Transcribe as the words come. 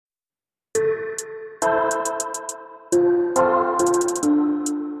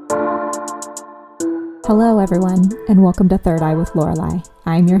Hello, everyone, and welcome to Third Eye with Lorelei.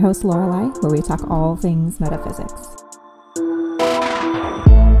 I'm your host, Lorelei, where we talk all things metaphysics.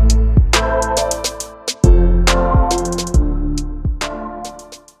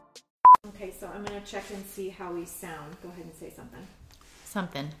 Okay, so I'm going to check and see how we sound. Go ahead and say something.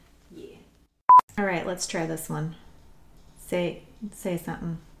 Something. Yeah. All right, let's try this one. Say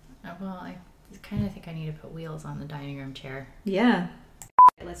something. Well, I kind of think I need to put wheels on the dining room chair. Yeah.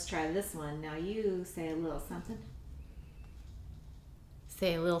 Let's try this one. Now you say a little something.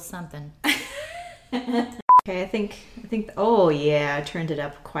 Say a little something. Okay, I think. Oh yeah, I turned it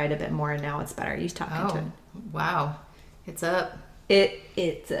up quite a bit more. Now it's better. You talking to it? Wow, it's up.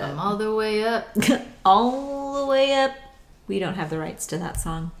 It's I'm all the way up. all the way up. We don't have the rights to that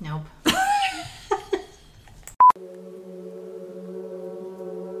song. Nope.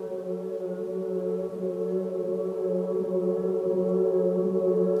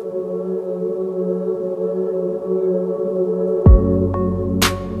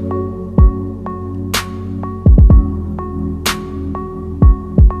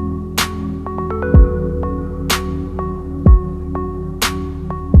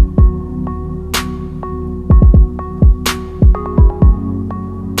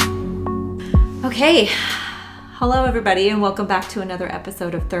 Okay, hello everybody, and welcome back to another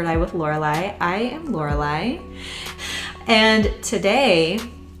episode of Third Eye with Lorelei. I am Lorelei, and today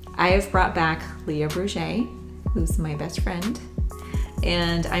I have brought back Leah Bruget, who's my best friend,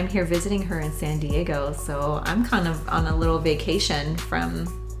 and I'm here visiting her in San Diego. So I'm kind of on a little vacation from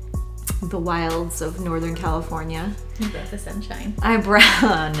the wilds of Northern California. You brought the sunshine. I brought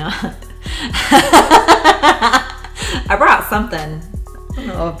something. I don't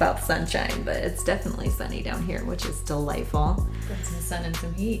know about sunshine, but it's definitely sunny down here, which is delightful. Got some sun and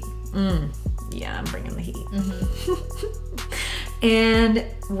some heat. Yeah, I'm bringing the heat. And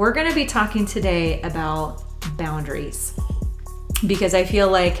we're going to be talking today about boundaries, because I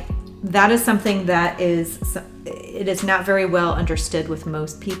feel like that is something that it is not very well understood with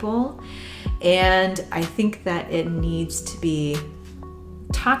most people. And I think that it needs to be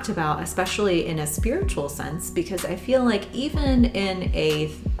talked about, especially in a spiritual sense, because I feel like even in a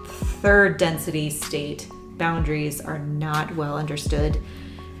third density state, boundaries are not well understood,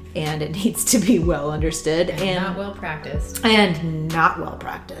 and it needs to be well understood and not well practiced.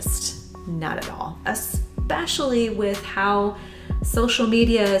 Not at all. Especially with how social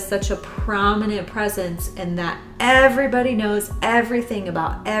media is such a prominent presence, and that everybody knows everything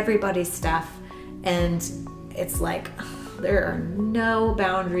about everybody's stuff, and it's like there are no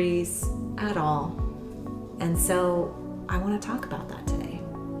boundaries at all. And so I want to talk about that today.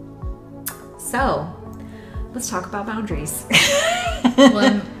 So let's talk about boundaries.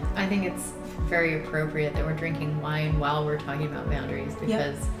 Well, I think it's very appropriate that we're drinking wine while we're talking about boundaries,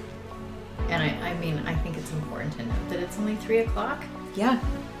 because, and I mean, I think it's important to note that it's only 3:00. Yeah.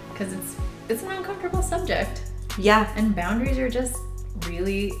 Because it's an uncomfortable subject. Yeah. And boundaries are just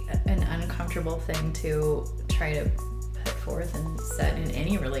really an uncomfortable thing to try to put forth and set in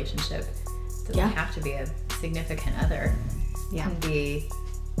any relationship. It doesn't have to be a significant other. It can be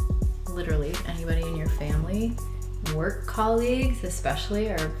literally anybody in your family. Work colleagues especially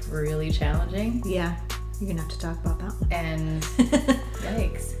are really challenging. Yeah, you're gonna have to talk about that one. And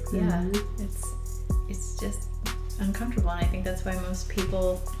yikes. Yeah, it's just uncomfortable, and I think that's why most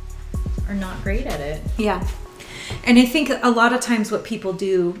people are not great at it. Yeah. And I think a lot of times what people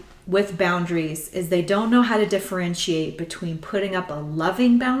do with boundaries is they don't know how to differentiate between putting up a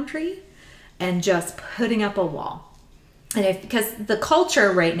loving boundary and just putting up a wall. And because the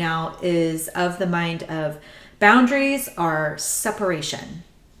culture right now is of the mind of boundaries are separation.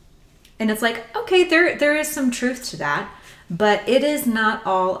 And it's like, okay, there is some truth to that, but it is not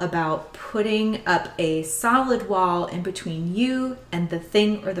all about putting up a solid wall in between you and the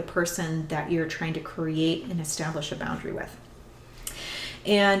thing or the person that you're trying to create and establish a boundary with.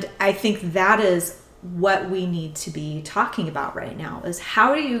 And I think that is what we need to be talking about right now, is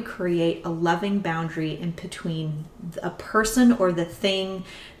how do you create a loving boundary in between a person or the thing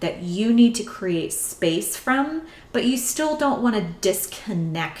that you need to create space from, but you still don't want to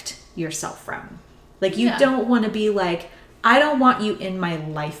disconnect yourself from. Like you don't want to be like, I don't want you in my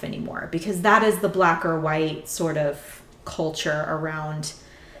life anymore, because that is the black or white sort of culture around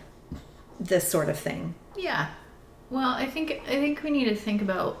this sort of thing. Yeah. Well, I think we need to think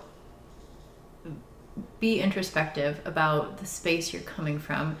about, be introspective about the space you're coming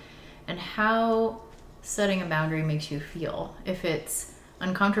from and how setting a boundary makes you feel. If it's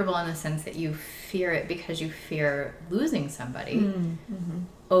uncomfortable in the sense that you fear it because you fear losing somebody,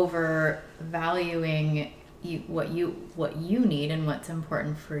 over valuing what you need and what's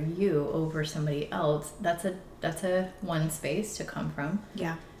important for you over somebody else, that's a one space to come from.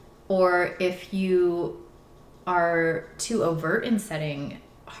 Yeah. Or if you are too overt in setting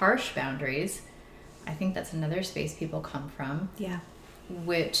harsh boundaries, I think that's another space people come from. Yeah.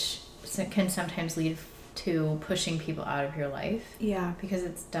 Which can sometimes lead to pushing people out of your life. Yeah. Because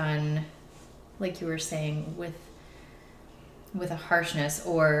it's done, like you were saying, with a harshness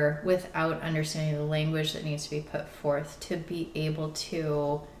or without understanding the language that needs to be put forth to be able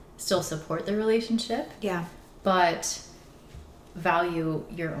to still support the relationship. Yeah. But value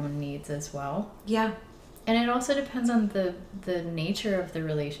your own needs as well. Yeah. And it also depends on the nature of the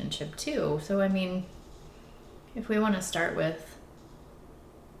relationship too. So I mean, if we want to start with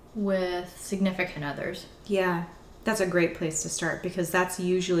significant others. Yeah. That's a great place to start, because that's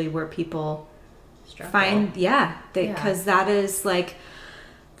usually where people Struggle. find, because that is like,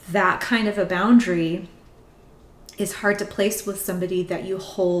 that kind of a boundary is hard to place with somebody that you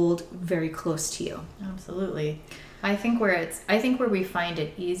hold very close to you. Absolutely. I think where we find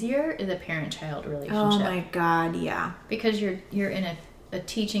it easier is a parent-child relationship. Oh my God, yeah. Because you're in a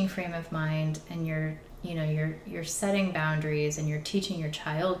teaching frame of mind, and you're setting boundaries, and you're teaching your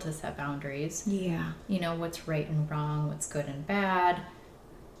child to set boundaries. Yeah. You know, what's right and wrong, what's good and bad,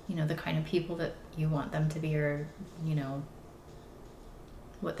 you know, the kind of people that you want them to be, or, you know,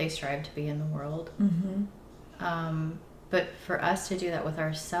 what they strive to be in the world. Mm-hmm. But for us to do that with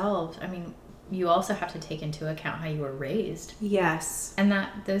ourselves, I mean, you also have to take into account how you were raised. Yes. And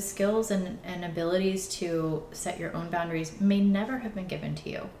that those skills and abilities to set your own boundaries may never have been given to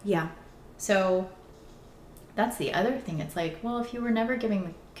you. Yeah. So that's the other thing. It's like, well, if you were never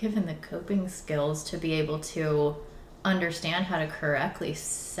given the coping skills to be able to understand how to correctly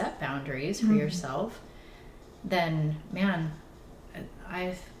set boundaries for yourself, then man,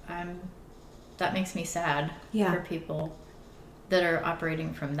 that makes me sad for people that are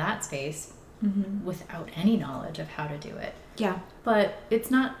operating from that space without any knowledge of how to do it. Yeah. But it's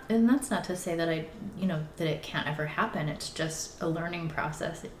not, and that's not to say that that it can't ever happen. It's just a learning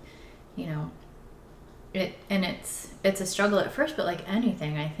process. It's a struggle at first, but like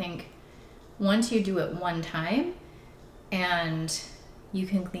anything, I think once you do it one time and you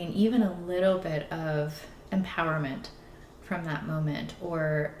can glean even a little bit of empowerment from that moment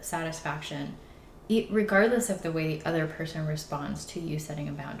or satisfaction, regardless of the way the other person responds to you setting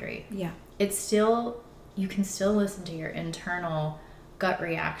a boundary. Yeah. You can still listen to your internal gut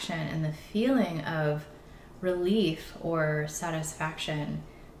reaction and the feeling of relief or satisfaction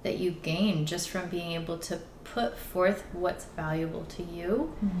that you gain just from being able to put forth what's valuable to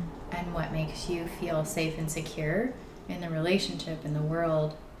you and what makes you feel safe and secure in the relationship, in the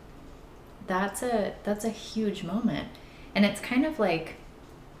world. That's a huge moment. And it's kind of like,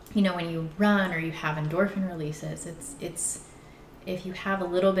 when you run or you have endorphin releases, it's if you have a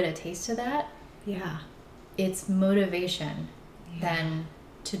little bit of taste of that, it's motivation then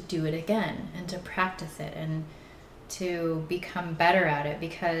to do it again and to practice it and to become better at it,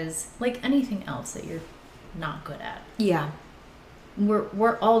 because like anything else that you're not good at,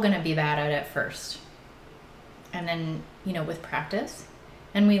 we're all going to be bad at it first, and then with practice,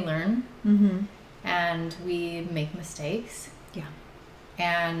 and we learn and we make mistakes,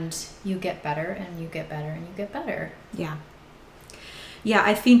 and you get better and you get better and you get better.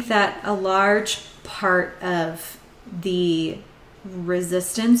 I think that a large part of the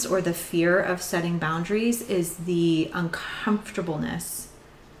resistance or the fear of setting boundaries is the uncomfortableness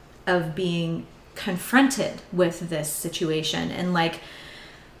of being confronted with this situation. And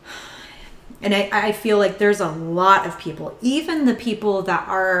I feel like there's a lot of people, even the people that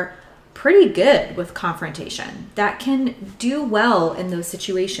are pretty good with confrontation, that can do well in those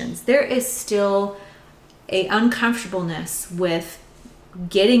situations. There is still a uncomfortableness with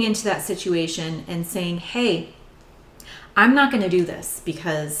getting into that situation and saying, hey, I'm not going to do this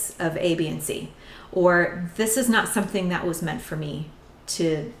because of A, B, and C, or this is not something that was meant for me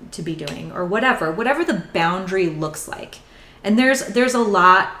to be doing, or whatever the boundary looks like. And there's a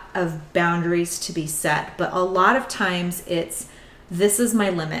lot of boundaries to be set, but a lot of times it's, this is my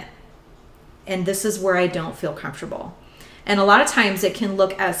limit and this is where I don't feel comfortable. And a lot of times it can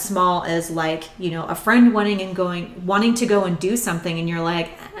look as small as a friend wanting to go and do something, and you're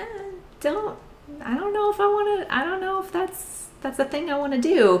like, I don't know if that's the thing I want to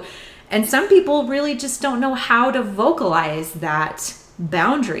do. And some people really just don't know how to vocalize that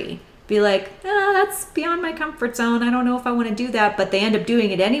boundary. Be like, that's beyond my comfort zone. I don't know if I want to do that. But they end up doing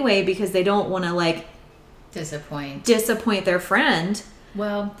it anyway because they don't want to disappoint their friend.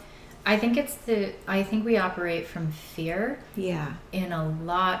 Well, I think we operate from fear. Yeah. In a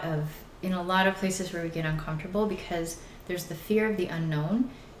lot of places where we get uncomfortable, because there's the fear of the unknown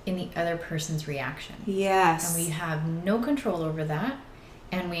in the other person's reaction. Yes. And we have no control over that,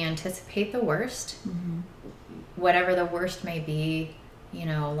 and we anticipate the worst. Mm-hmm. Whatever the worst may be,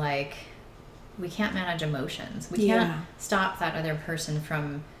 like, we can't manage emotions. We can't stop that other person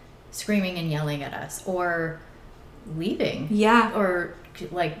from screaming and yelling at us or leaving. Yeah. Or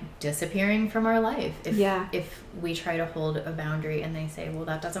like disappearing from our life. If we try to hold a boundary and they say, well,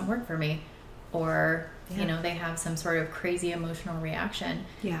 that doesn't work for me. Or, they have some sort of crazy emotional reaction.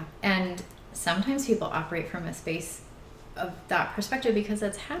 Yeah. And sometimes people operate from a space of that perspective because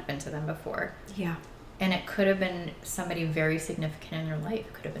it's happened to them before. Yeah. And it could have been somebody very significant in their life.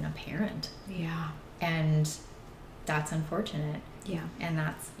 It could have been a parent. Yeah. And that's unfortunate. Yeah. And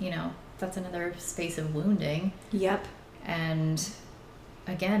that's another space of wounding. Yep. And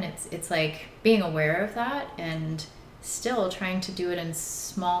again, it's like being aware of that and still trying to do it in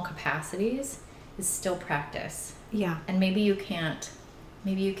small capacities is still practice. Yeah. And maybe you can't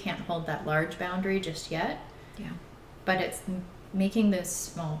hold that large boundary just yet. Yeah. But it's making those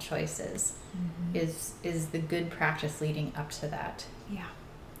small choices is the good practice leading up to that. Yeah.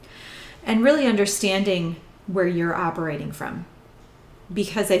 And really understanding where you're operating from.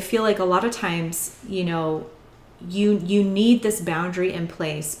 Because I feel like a lot of times, you need this boundary in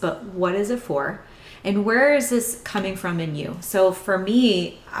place, but what is it for? And where is this coming from in you? So for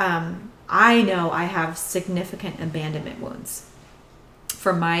me, I know I have significant abandonment wounds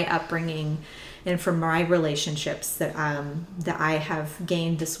from my upbringing and from my relationships that I have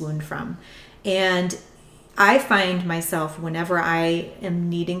gained this wound from. And I find myself, whenever I am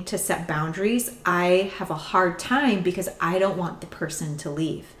needing to set boundaries, I have a hard time because I don't want the person to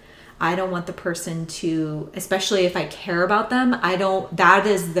leave. I don't want the person to, especially if I care about them, that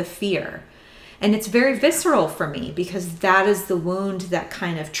is the fear. And it's very visceral for me because that is the wound that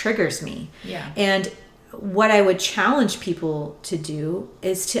kind of triggers me. Yeah. And what I would challenge people to do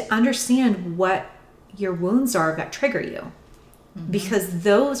is to understand what your wounds are that trigger you. Mm-hmm. Because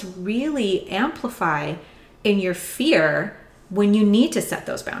those really amplify in your fear when you need to set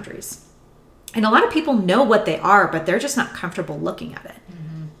those boundaries. And a lot of people know what they are, but they're just not comfortable looking at it.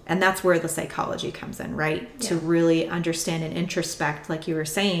 Mm-hmm. And that's where the psychology comes in, right? Yeah. To really understand and introspect, like you were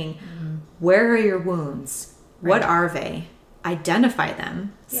saying, where are your wounds? Right. What are they? Identify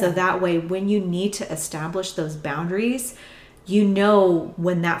them. Yeah. So that way, when you need to establish those boundaries,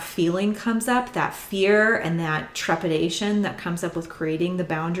 when that feeling comes up, that fear and that trepidation that comes up with creating the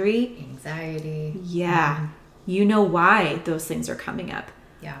boundary. Anxiety. Yeah. Mm-hmm. You know why those things are coming up.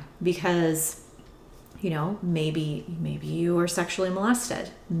 Yeah. Because, maybe you were sexually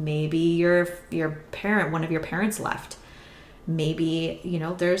molested. Maybe your parent, one of your parents left. Maybe,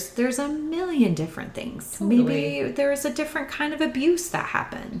 there's a million different things. Totally. Maybe there's a different kind of abuse that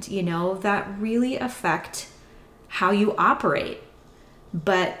happened, that really affect how you operate.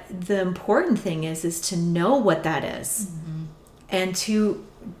 But the important thing is to know what that is. Mm-hmm. And to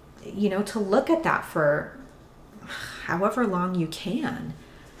look at that for however long you can.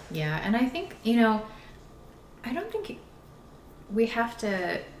 Yeah. And I think, I don't think we have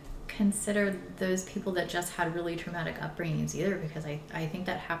to consider those people that just had really traumatic upbringings either, because I think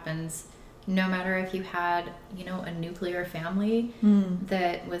that happens no matter if you had, a nuclear family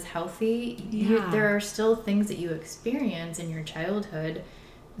that was healthy. Yeah. There are still things that you experience in your childhood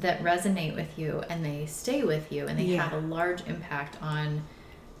that resonate with you and they stay with you and they have a large impact on,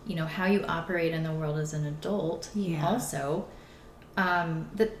 how you operate in the world as an adult. Yeah. Also,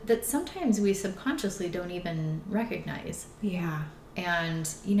 that sometimes we subconsciously don't even recognize. Yeah. And,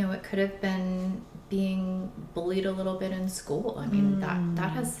 it could have been being bullied a little bit in school. I mean,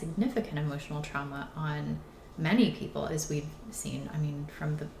 that has significant emotional trauma on many people, as we've seen. I mean,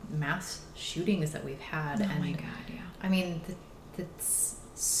 from the mass shootings that we've had. Oh my God, yeah. I mean, it's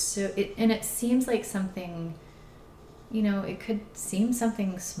so... it seems like something, it could seem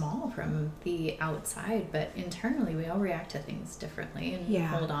something small from the outside, but internally we all react to things differently and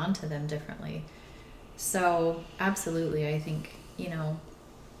hold on to them differently. So, absolutely, I think...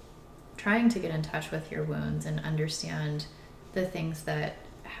 trying to get in touch with your wounds and understand the things that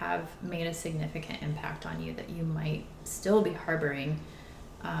have made a significant impact on you that you might still be harboring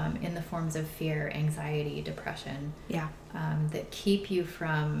in the forms of fear, anxiety, depression, that keep you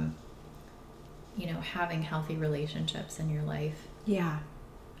from, having healthy relationships in your life. Yeah.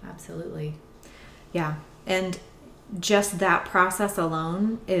 Absolutely. Yeah. And just that process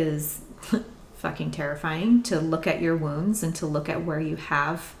alone is fucking terrifying, to look at your wounds and to look at where you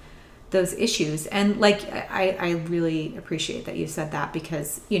have those issues. And like, I really appreciate that you said that,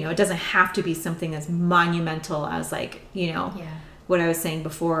 because, you know, it doesn't have to be something as monumental as like, you know, what I was saying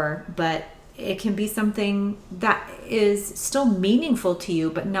before, but it can be something that is still meaningful to you,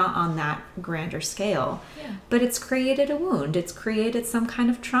 but not on that grander scale. But it's created a wound. It's created some kind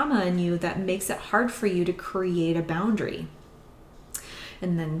of trauma in you that makes it hard for you to create a boundary.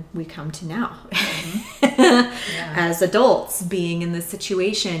 And then we come to now as adults being in this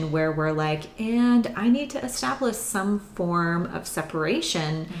situation where we're like, and I need to establish some form of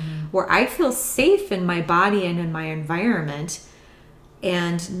separation where I feel safe in my body and in my environment,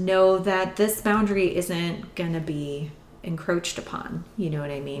 and know that this boundary isn't going to be encroached upon. You know what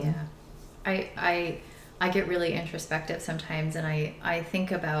I mean? Yeah. I get really introspective sometimes, and I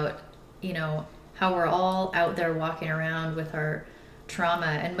think about, you know, how we're all out there walking around with our trauma,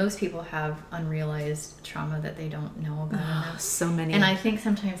 and most people have unrealized trauma that they don't know about enough. So many. And I think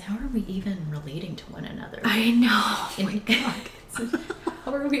sometimes, how are we even relating to one another? I know. Oh my God.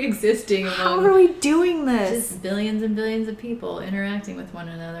 How are we existing among, how are we doing this? Just billions and billions of people interacting with one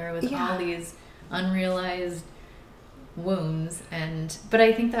another with all these unrealized wounds. But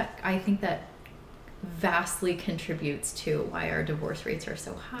I think that vastly contributes to why our divorce rates are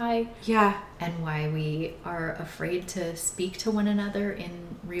so high. And why we are afraid to speak to one another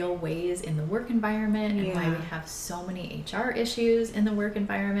in real ways in the work environment, and why we have so many HR issues in the work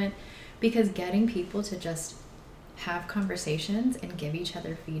environment, because getting people to just have conversations and give each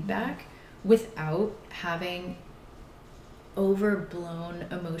other feedback without having overblown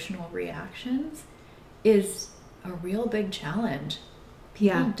emotional reactions is a real big challenge.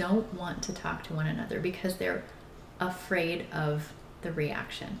 People don't want to talk to one another because they're afraid of the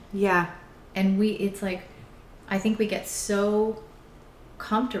reaction. And it's like, I think we get so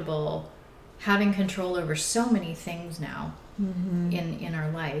comfortable having control over so many things now in our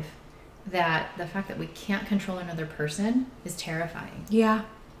life, that the fact that we can't control another person is terrifying.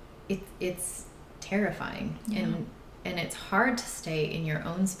 It's terrifying. And it's hard to stay in your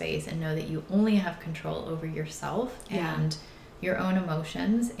own space and know that you only have control over yourself and your own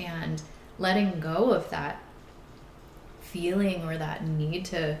emotions, and letting go of that feeling or that need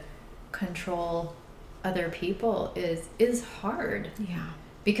to control other people is hard.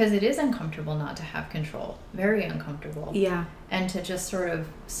 Because it is uncomfortable not to have control. Very uncomfortable. And to just sort of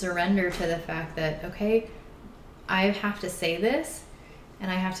surrender to the fact that, okay, I have to say this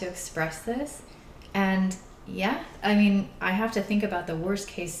and I have to express this. And I mean, I have to think about the worst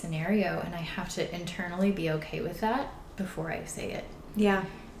case scenario, and I have to internally be okay with that before I say it.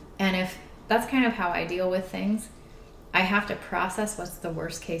 And if that's kind of how I deal with things, I have to process what's the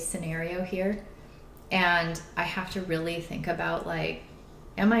worst case scenario here. And I have to really think about, like,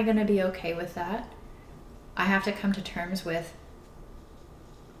 am I going to be okay with that? I have to come to terms with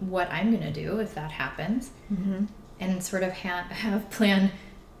what I'm going to do if that happens. And sort of have plan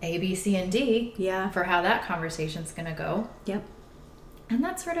A, B, C, and D for how that conversation's going to go. And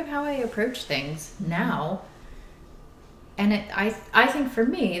that's sort of how I approach things now. And I think for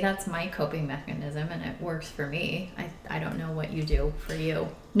me, that's my coping mechanism, and it works for me. I don't know what you do for you.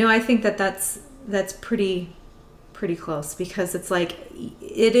 No, I think that's pretty close, because it's like,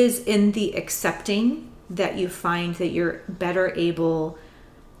 it is in the accepting that you find that you're better able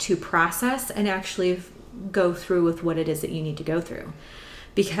to process and actually go through with what it is that you need to go through.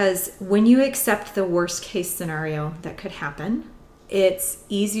 Because when you accept the worst case scenario that could happen, it's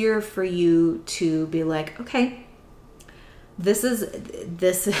easier for you to be like, okay, this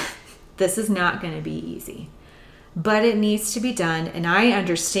is not going to be easy, but it needs to be done. And I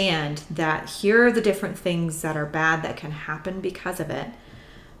understand that here are the different things that are bad that can happen because of it.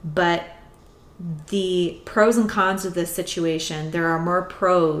 But the pros and cons of this situation, there are more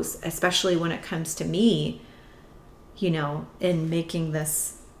pros, especially when it comes to me, you know, in making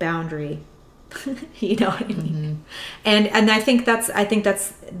this boundary. You know what I mean? And I think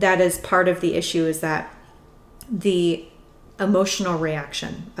that is part of the issue, is that the emotional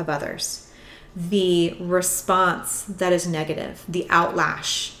reaction of others, the response that is negative, the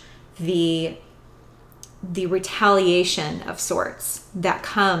outlash, the retaliation of sorts that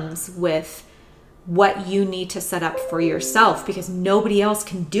comes with what you need to set up for yourself, because nobody else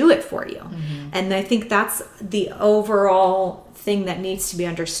can do it for you. And I think that's the overall thing that needs to be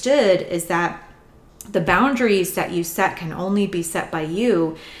understood, is that the boundaries that you set can only be set by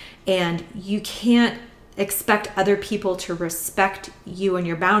you, and you can't expect other people to respect you and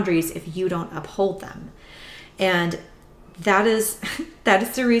your boundaries if you don't uphold them. And that is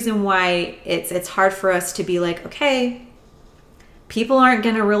the reason why it's hard for us to be like, okay, people aren't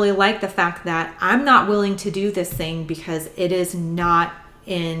going to really like the fact that I'm not willing to do this thing because it is not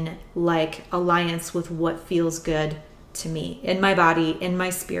in like alliance with what feels good to me in my body, in my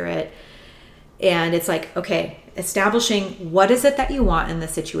spirit. And it's like, okay, establishing what is it that you want in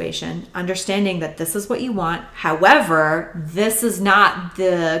this situation, understanding that this is what you want. However, this is not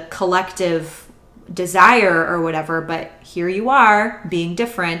the collective desire or whatever, but here you are being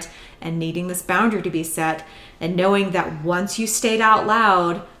different and needing this boundary to be set, and knowing that once you state out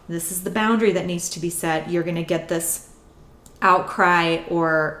loud, this is the boundary that needs to be set, you're going to get this outcry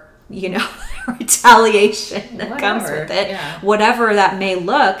or, you know, retaliation that comes with it. Yeah. Whatever that may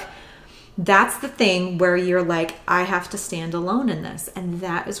look, that's the thing where you're like, I have to stand alone in this. And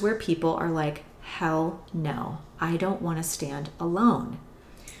that is where people are like, hell no, I don't want to stand alone.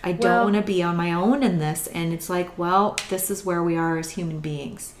 I don't want to be on my own in this. And it's like, well, this is where we are as human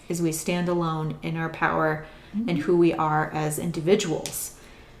beings, is we stand alone in our power and who we are as individuals,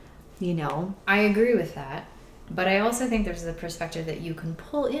 you know? I agree with that. But I also think there's the perspective that you can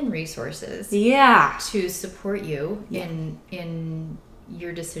pull in resources to support you in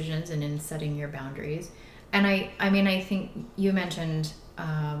your decisions and in setting your boundaries. And I mean, I think you mentioned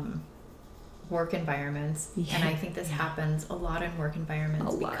work environments, and I think this happens a lot in work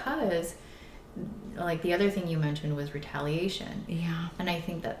environments because like the other thing you mentioned was retaliation. Yeah. And I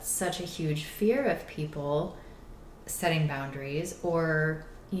think that's such a huge fear of people setting boundaries, or,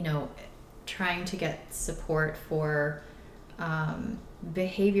 you know, trying to get support for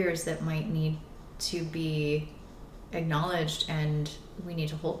behaviors that might need to be acknowledged, and we need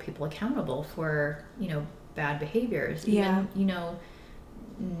to hold people accountable for, you know, bad behaviors. Even, you know,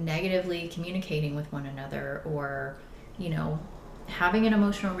 negatively communicating with one another, or, you know, having an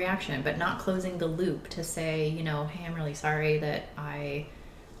emotional reaction but not closing the loop to say, you know, hey, I'm really sorry that I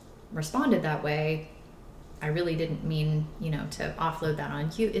responded that way. I really didn't mean, you know, to offload that on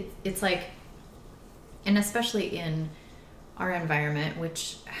you. It's like, and especially in our environment,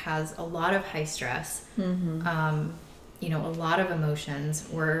 which has a lot of high stress, you know, a lot of emotions,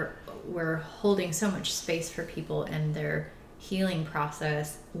 we're holding so much space for people and their healing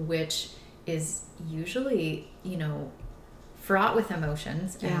process, which is usually, you know, fraught with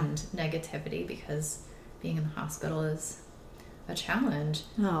emotions and negativity, because being in the hospital is a challenge.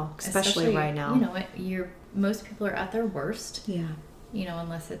 Oh, especially right now. You know, most people are at their worst. Yeah. You know,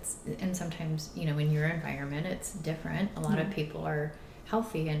 unless it's, and sometimes, you know, in your environment, it's different. A lot of people are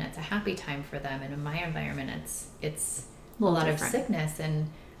healthy and it's a happy time for them. And in my environment, it's a lot of sickness.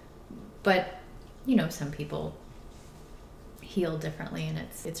 But, you know, some people heal differently, and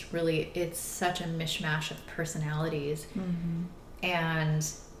it's such a mishmash of personalities. And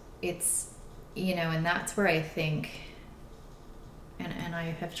it's, you know, and that's where I think, and I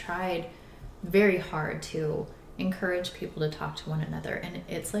have tried very hard to encourage people to talk to one another, and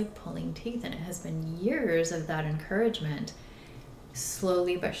it's like pulling teeth, and it has been years of that encouragement.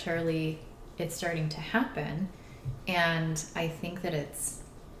 Slowly but surely it's starting to happen, and I think that it's,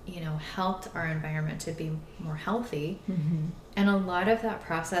 you know, helped our environment to be more healthy. And a lot of that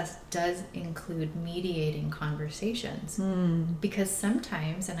process does include mediating conversations, because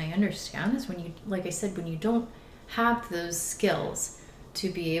sometimes, and I understand this, when you, like I said, when you don't have those skills to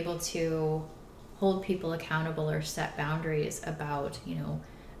be able to hold people accountable or set boundaries about, you know,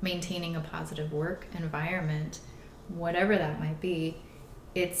 maintaining a positive work environment, whatever that might be,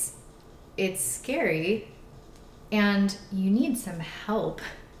 it's scary, and you need some help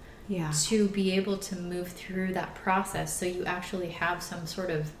to be able to move through that process, so you actually have some sort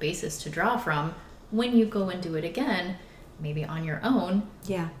of basis to draw from when you go and do it again, maybe on your own,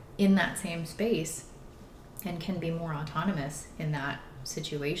 in that same space, and can be more autonomous in that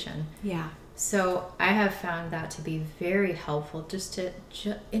situation. So I have found that to be very helpful, just to,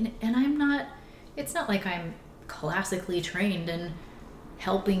 and I'm not, it's not like I'm classically trained in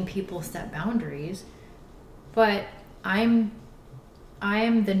helping people set boundaries, but I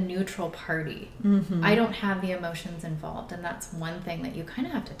am the neutral party. I don't have the emotions involved, and that's one thing that you kind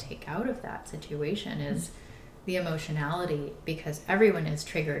of have to take out of that situation, is the emotionality, because everyone is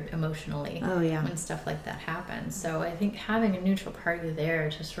triggered emotionally when stuff like that happens. So I think having a neutral party there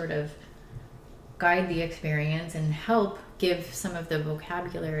to sort of guide the experience and help give some of the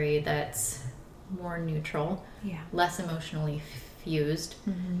vocabulary that's more neutral, less emotionally fused,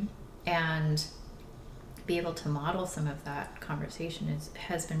 and be able to model some of that conversation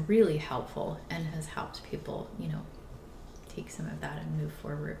has been really helpful, and has helped people, you know, take some of that and move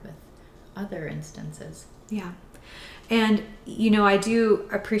forward with other instances. And, you know, I do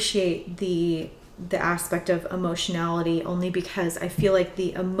appreciate the aspect of emotionality, only because I feel like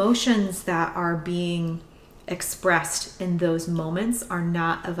the emotions that are being expressed in those moments are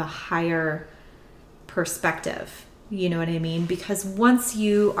not of a higher perspective. You know what I mean? Because once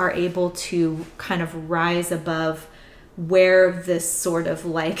you are able to kind of rise above where this sort of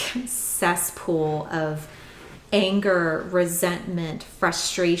like cesspool of anger, resentment,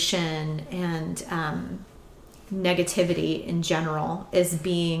 frustration, and negativity in general is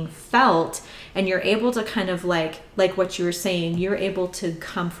being felt, and you're able to kind of like what you were saying, you're able to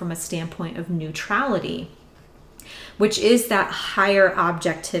come from a standpoint of neutrality, which is that higher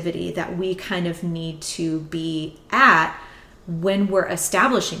objectivity that we kind of need to be at when we're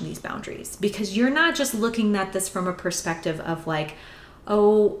establishing these boundaries. Because you're not just looking at this from a perspective of like,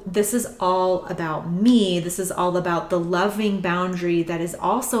 oh, this is all about me. This is all about the loving boundary that is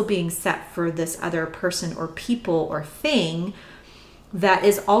also being set for this other person or people or thing that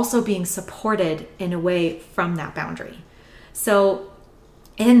is also being supported in a way from that boundary. So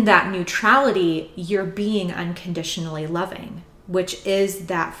in that neutrality, you're being unconditionally loving, which is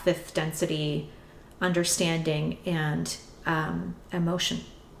that fifth density understanding and emotion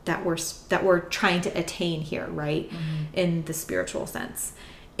that we're trying to attain here, right? Mm-hmm. In the spiritual sense.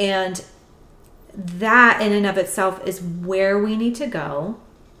 And that in and of itself is where we need to go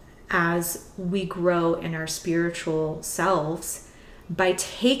as we grow in our spiritual selves, by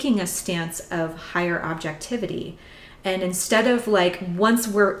taking a stance of higher objectivity. And instead of like, once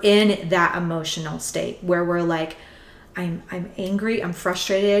we're in that emotional state where we're like, I'm angry, I'm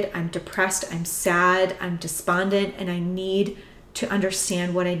frustrated, I'm depressed, I'm sad, I'm despondent, and I need to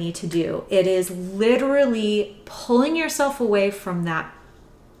understand what I need to do. It is literally pulling yourself away from that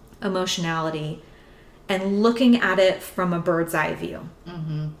emotionality and looking at it from a bird's eye view.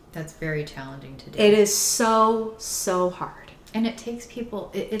 Mm-hmm. That's very challenging to do. It is so, so hard. And it takes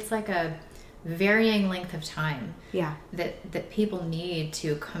people, it's like a varying length of time. Yeah. That people need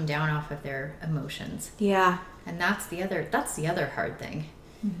to come down off of their emotions. Yeah. And that's the other hard thing.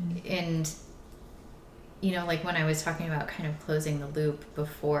 Mm-hmm. And you know, like when I was talking about kind of closing the loop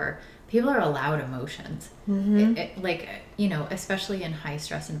before, people are allowed emotions. Mm-hmm. Like, you know, especially in high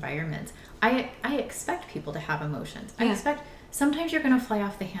stress environments, I expect people to have emotions. Yeah. I expect sometimes you're going to fly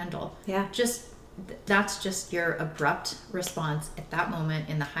off the handle. Yeah. That's just your abrupt response at that moment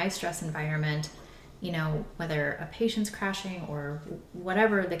in the high stress environment, you know, whether a patient's crashing or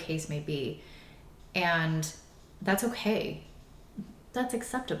whatever the case may be. And that's okay. That's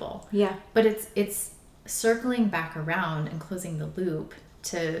acceptable. Yeah. But it's circling back around and closing the loop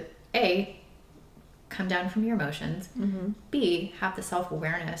to A, come down from your emotions, mm-hmm. B, have the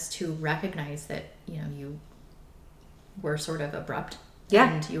self-awareness to recognize that, you know, you were sort of abrupt.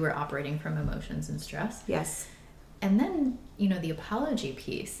 Yeah. And you were operating from emotions and stress. Yes. And then, you know, the apology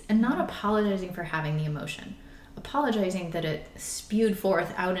piece, and not apologizing for having the emotion, apologizing that it spewed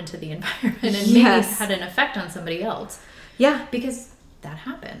forth out into the environment and maybe had an effect on somebody else. Yeah. Because that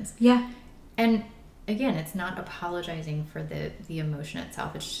happens. Yeah. And again, it's not apologizing for the emotion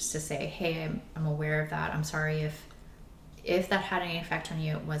itself. It's just to say, hey, I'm aware of that. I'm sorry if that had any effect on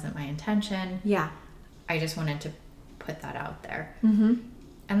you. It wasn't my intention. Yeah. I just wanted to put that out there. Mm-hmm.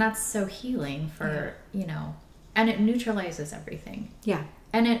 And that's so healing for, you know, and it neutralizes everything. Yeah.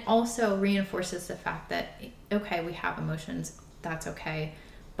 And it also reinforces the fact that, okay, we have emotions. That's okay.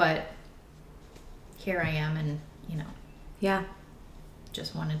 But here I am, and, you know. Yeah.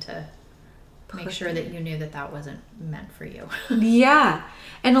 Just wanted to make sure that you knew that wasn't meant for you. Yeah.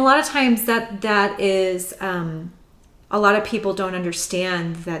 And a lot of times that is, a lot of people don't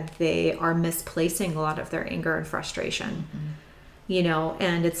understand that they are misplacing a lot of their anger and frustration, mm-hmm. you know,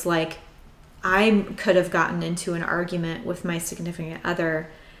 and it's like, I could have gotten into an argument with my significant other,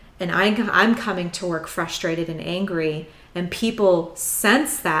 and I'm coming to work frustrated and angry, and people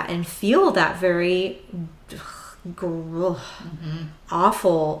sense that and feel that very mm-hmm.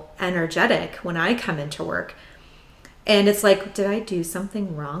 awful energetic when I come into work. And it's like, did I do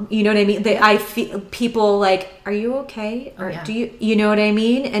something wrong? You know what I mean? I feel people like, are you okay? Or do you know what I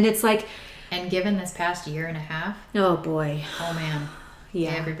mean? And it's like, and given this past year and a half, oh boy, oh man,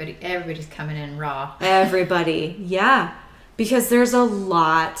 yeah, everybody's coming in raw. Everybody, yeah, because there is a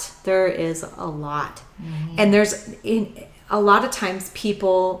lot, mm-hmm. and a lot of times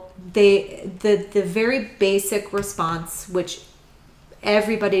people the very basic response, which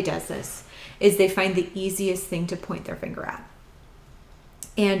everybody does this, is they find the easiest thing to point their finger at.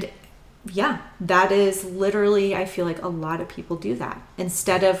 And yeah, that is literally, I feel like a lot of people do that.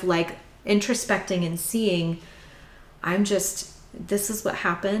 Instead of like introspecting and seeing, this is what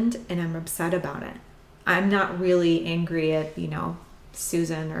happened and I'm upset about it. I'm not really angry at, you know,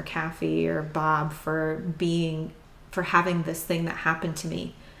 Susan or Kathy or Bob for having this thing that happened to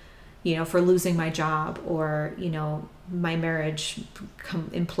me. for losing my job, or, my marriage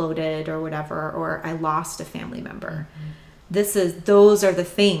imploded or whatever, or I lost a family member. Those are the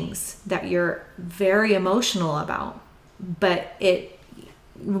things that you're very emotional about. But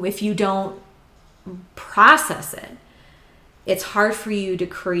if you don't process it, it's hard for you to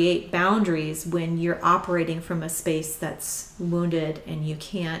create boundaries when you're operating from a space that's wounded and you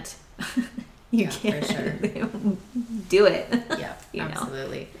can't for sure. do it. Yeah,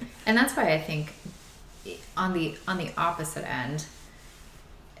 absolutely. And that's why I think on the opposite end,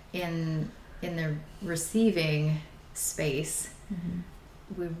 in the receiving space,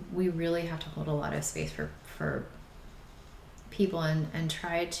 we really have to hold a lot of space for people and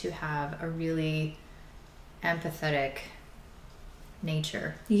try to have a really empathetic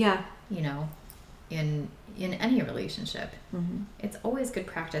nature. Yeah. In any relationship. It's always good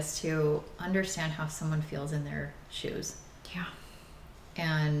practice to understand how someone feels in their shoes. Yeah.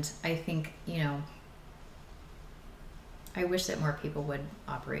 And I think, I wish that more people would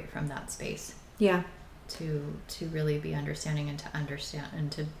operate from that space. Yeah. To really be understanding and to understand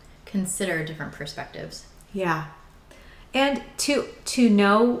and to consider different perspectives. Yeah. And to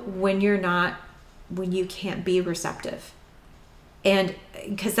know when you can't be receptive. And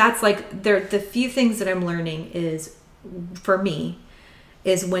because that's like the few things that I'm learning is, for me,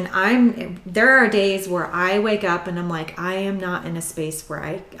 is when there are days where I wake up and I'm like, I am not in a space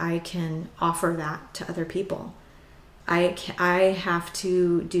where I can offer that to other people. I have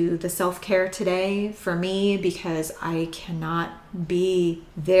to do the self-care today for me because I cannot be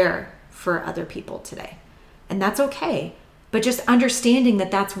there for other people today. And that's okay. But just understanding that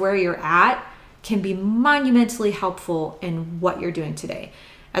that's where you're at can be monumentally helpful in what you're doing today.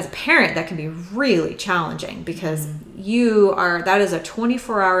 As a parent, that can be really challenging because that is a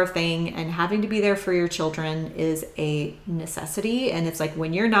 24-hour thing, and having to be there for your children is a necessity. And it's like,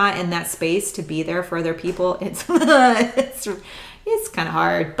 when you're not in that space to be there for other people, it's kind of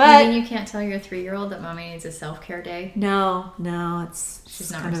hard. But you can't tell your 3-year-old that mommy needs a self-care day? No,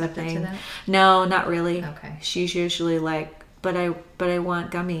 she's not receptive to that? No, not really. Okay. She's usually like, but I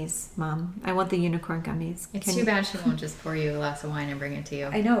want gummies, Mom. I want the unicorn gummies. It's too bad she won't just pour you a glass of wine and bring it to you.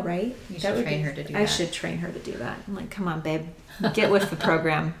 I know, right? You should train her to do that. I should train her to do that. I'm like, come on, babe. Get with the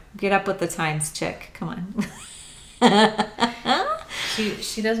program. Get up with the times, chick. Come on.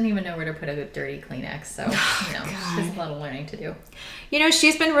 She doesn't even know where to put a dirty Kleenex, so she has a lot of learning to do.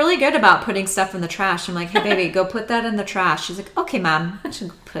 She's been really good about putting stuff in the trash. I'm like, hey, baby, go put that in the trash. She's like, okay, Mom. She'll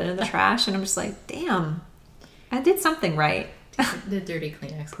put it in the trash. And I'm just like, damn. I did something right. The dirty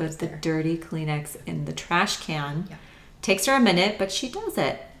Kleenex. Put the dirty Kleenex in the trash can. Yeah. Takes her a minute, but she does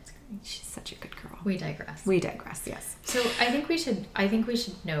it. She's such a good girl. We digress. Yes. So I think we should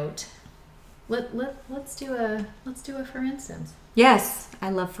note. Let's do a for instance. Yes, I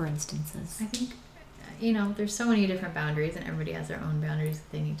love for instances. I think there's so many different boundaries, and everybody has their own boundaries that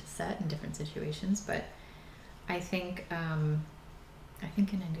they need to set in different situations. But I think an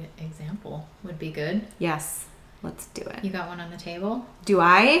example would be good. Yes, let's do it. You got one on the table? Do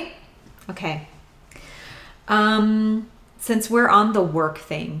I? Okay. Since we're on the work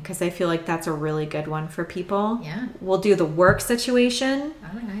thing, because I feel like that's a really good one for people. Yeah. We'll do the work situation.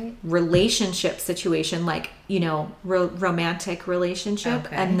 All right. Relationship situation, like, romantic relationship.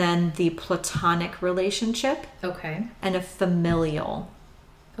 Okay. And then the platonic relationship. Okay. And a familial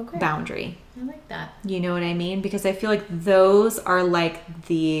boundary. I like that. You know what I mean? Because I feel like those are like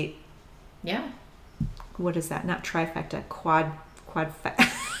the... Yeah. What is that? Not trifecta. Quad.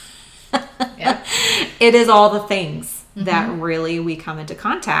 Yeah. It is all the things that really we come into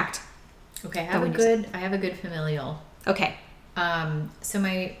contact. Okay, I have a good familial. Okay. So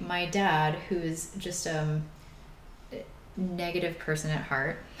my dad, who's just a negative person at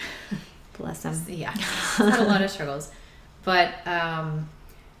heart. Bless him. Yeah. Had a lot of struggles. But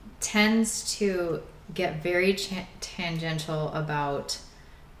tends to get very tangential about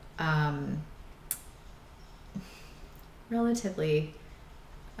relatively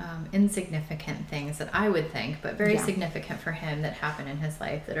insignificant things that I would think, but very significant for him, that happen in his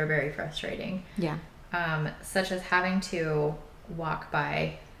life that are very frustrating. Yeah. Such as having to walk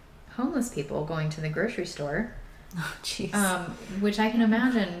by homeless people going to the grocery store. Oh, jeez. Which I can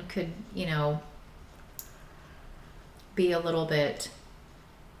imagine could, be a little bit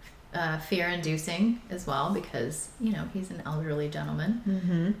fear-inducing as well, because, he's an elderly gentleman.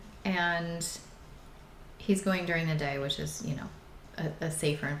 Mm-hmm. And he's going during the day, which is, a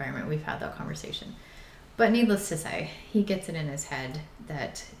safer environment. We've had that conversation. But needless to say, he gets it in his head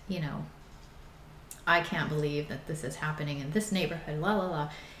that, I can't believe that this is happening in this neighborhood, la la la.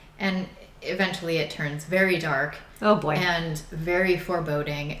 And eventually it turns very dark. Oh boy. And very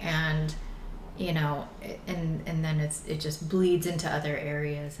foreboding, and and then it just bleeds into other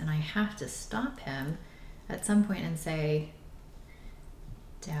areas, and I have to stop him at some point and say,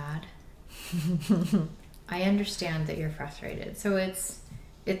 Dad, I understand that you're frustrated. So it's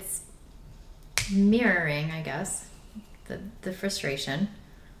mirroring, I guess, the frustration,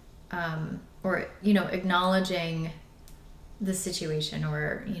 or acknowledging the situation,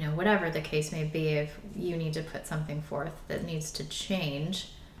 or whatever the case may be. If you need to put something forth that needs to change,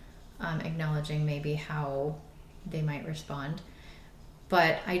 acknowledging maybe how they might respond.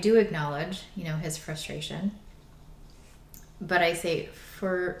 But I do acknowledge his frustration, but I say,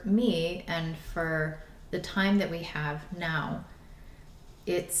 for me and for the time that we have now,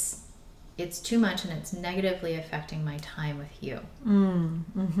 it's too much, and it's negatively affecting my time with you.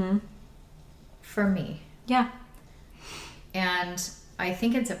 Mm-hmm. For me. Yeah. And I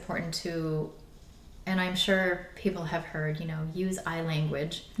think it's important to, and I'm sure people have heard, use I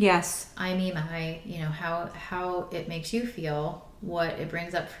language. Yes. I, me, my, how it makes you feel, what it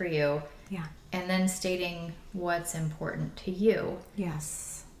brings up for you. Yeah. And then stating what's important to you.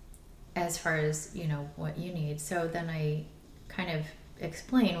 Yes. As far as, what you need. So then I kind of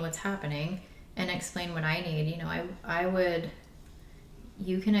explain what's happening and explain what I need.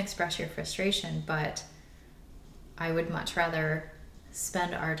 You can express your frustration, but I would much rather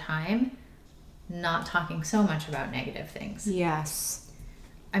spend our time not talking so much about negative things. Yes.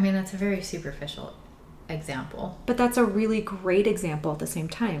 I mean, that's a very superficial example. But that's a really great example at the same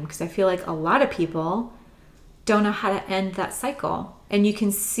time, because I feel like a lot of people don't know how to end that cycle. And you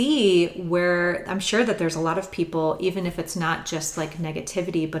can see where, I'm sure that there's a lot of people, even if it's not just like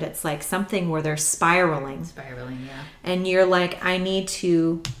negativity, but it's like something where they're spiraling. Yeah. And you're like, we need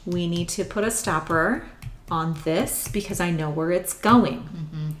to put a stopper on this because I know where it's going.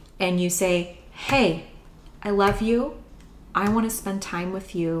 Mm-hmm. And you say, hey, I love you. I want to spend time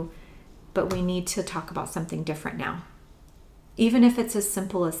with you, but we need to talk about something different now. Even if it's as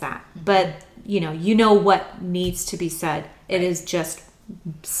simple as that. Mm-hmm. But you know what needs to be said. It is just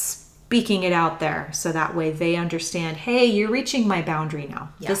speaking it out there, so that way they understand, hey, you're reaching my boundary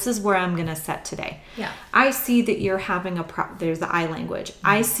now. Yeah. This is where I'm going to set today. Yeah. I see that you're having there's the I language. Mm-hmm.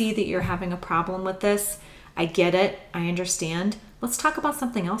 I see that you're having a problem with this. I get it. I understand. Let's talk about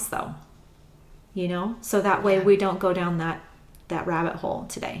something else though. So that way we don't go down that rabbit hole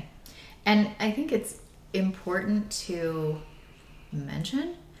today. And I think it's important to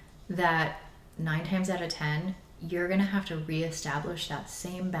mention that 9 times out of 10, you're going to have to reestablish that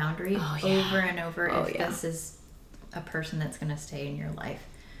same boundary over and over if this is a person that's going to stay in your life.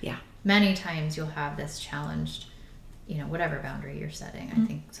 Yeah. Many times you'll have this challenged, whatever boundary you're setting. Mm-hmm. I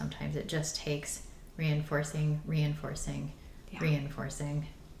think sometimes it just takes reinforcing.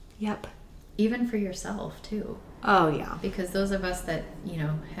 Yep. Even for yourself too. Oh yeah. Because those of us that,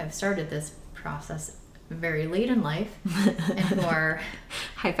 have started this process very late in life and who are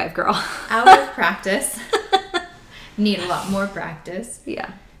high five, girl, out of practice, need a lot more practice.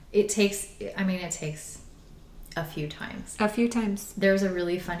 Yeah. It takes a few times. There's a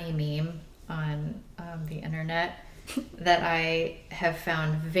really funny meme on the internet that I have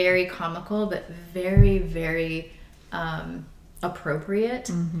found very comical, but very, very appropriate.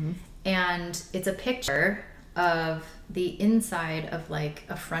 Mm-hmm. And it's a picture of the inside of like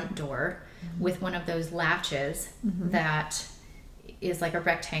a front door with one of those latches that is like a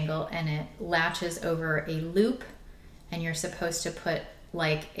rectangle, and it latches over a loop, and you're supposed to put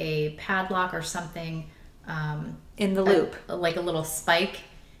like a padlock or something in the loop, like a little spike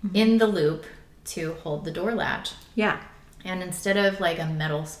in the loop to hold the door latch. Yeah. And instead of like a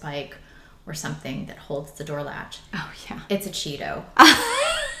metal spike or something that holds the door latch, it's a Cheeto.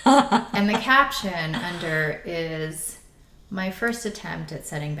 And the caption under is, my first attempt at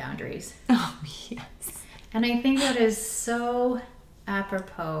setting boundaries. Oh, yes. And I think that is so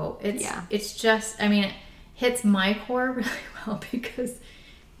apropos. It's just, it hits my core really well, because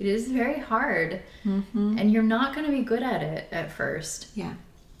it is very hard. Mm-hmm. And you're not going to be good at it at first. Yeah.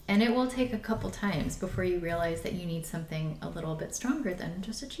 And it will take a couple times before you realize that you need something a little bit stronger than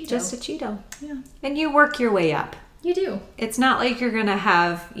just a Cheeto. Just a Cheeto. Yeah. And you work your way up. You do. It's not like you're going to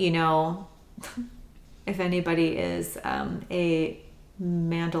have, if anybody is a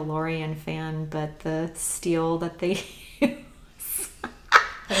Mandalorian fan, but the steel that they use,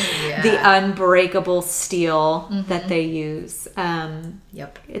 the unbreakable steel that they use,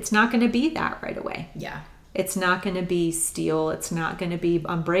 it's not going to be that right away. Yeah. It's not going to be steel. It's not going to be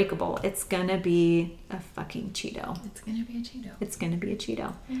unbreakable. It's going to be a fucking Cheeto. It's going to be a Cheeto. It's going to be a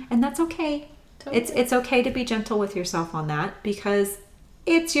Cheeto. And that's okay. Totally. It's okay to be gentle with yourself on that, because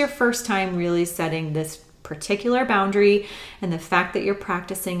it's your first time really setting this particular boundary, and the fact that you're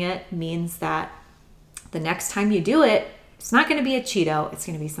practicing it means that the next time you do it, it's not going to be a Cheeto. It's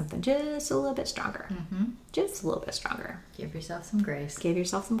going to be something just a little bit stronger. Just a little bit stronger. Give yourself some grace. Give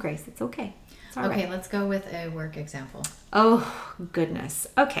yourself some grace. It's okay. It's all okay, right. Let's go with a work example. Oh, goodness.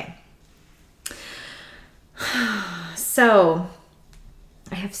 Okay. So,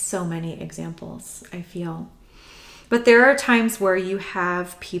 I have so many examples, I feel. But there are times where you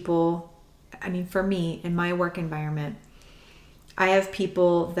have people, I mean, for me, in my work environment, I have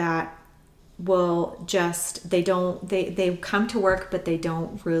people that will just, they come to work, but they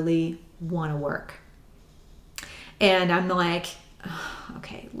don't really want to work. And I'm like, oh,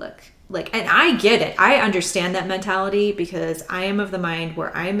 okay, look, and I get it. I understand that mentality because I am of the mind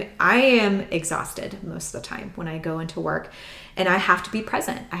where I am exhausted most of the time when I go into work, and I have to be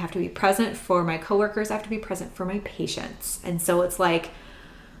present. I have to be present for my coworkers. I have to be present for my patients. And so it's like,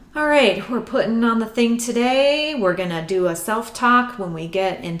 all right, we're putting on the thing today. We're going to do a self-talk when we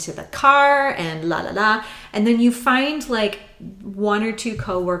get into the car and la la la. And then you find like one or two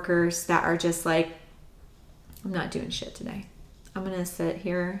coworkers that are just like, I'm not doing shit today. I'm going to sit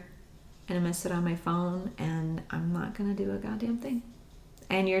here and I'm going to sit on my phone and I'm not going to do a goddamn thing.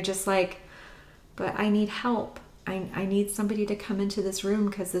 And you're just like, but I need help. I need somebody to come into this room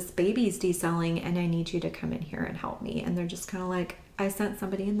because this baby's decelling and I need you to come in here and help me. And they're just kind of like, I sent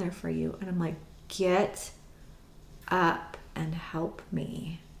somebody in there for you. And I'm like, get up and help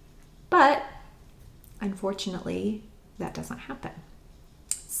me. But unfortunately, that doesn't happen.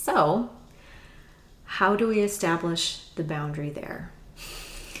 So how do we establish the boundary there?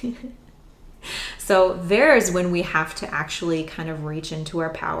 So there's when we have to actually kind of reach into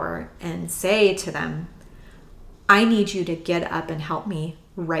our power and say to them, I need you to get up and help me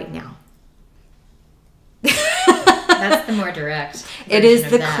right now. That's the more direct. It is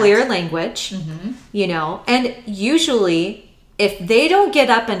the clear language, you know, and usually if they don't get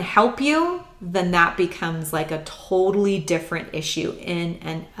up and help you, then that becomes like a totally different issue in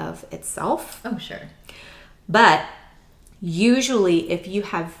and of itself. Oh, sure. But usually if you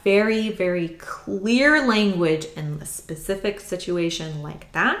have very, very clear language in a specific situation like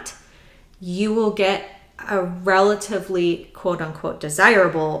that, you will get a relatively quote unquote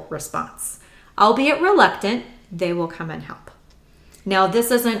desirable response. Albeit reluctant, they will come and help. Now, this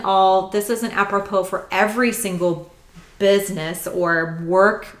isn't apropos for every single business or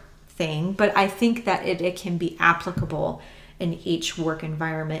work thing, but I think that it can be applicable in each work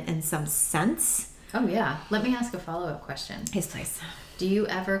environment in some sense. Oh, yeah. Let me ask a follow-up question. Yes, please. Do you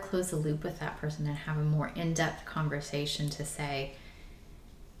ever close the loop with that person and have a more in-depth conversation to say,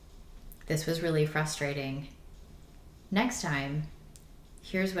 this was really frustrating. Next time,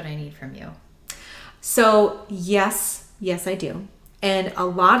 here's what I need from you. So yes, I do. And a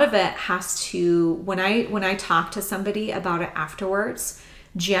lot of it has to, when I talk to somebody about it afterwards,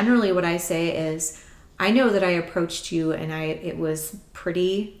 generally what I say is, I know that I approached you and it was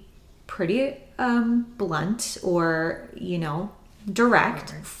pretty blunt or, you know,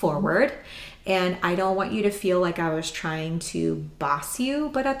 direct, forward. And I don't want you to feel like I was trying to boss you,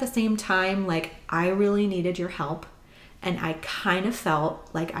 but at the same time, like I really needed your help and I kind of felt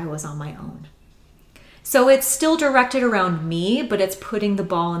like I was on my own. So it's still directed around me, but it's putting the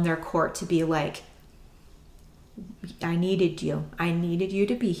ball in their court to be like, I needed you. I needed you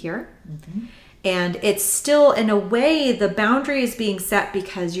to be here. Mm-hmm. And it's still, in a way, the boundary is being set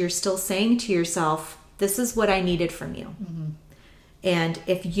because you're still saying to yourself, this is what I needed from you. Mm-hmm. And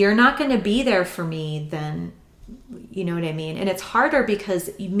if you're not going to be there for me, then you know what I mean? And it's harder because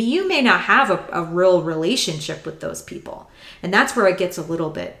you may not have a real relationship with those people. And that's where it gets a little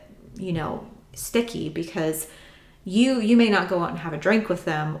bit, you know, sticky, because you may not go out and have a drink with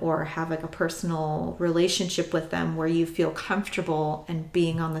them or have like a personal relationship with them where you feel comfortable and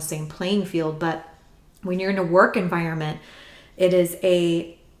being on the same playing field. But when you're in a work environment, it is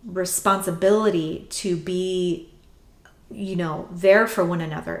a responsibility to be, you know, there for one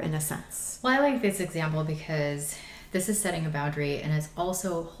another in a sense. Well, I like this example because this is setting a boundary and it's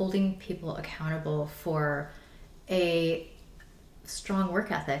also holding people accountable for a strong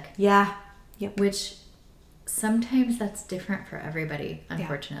work ethic. Yeah. Yep. Which sometimes that's different for everybody,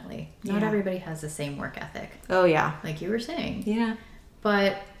 unfortunately. Yeah. Not everybody has the same work ethic. Oh, yeah. Like you were saying. Yeah.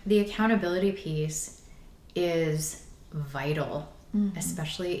 But the accountability piece is vital,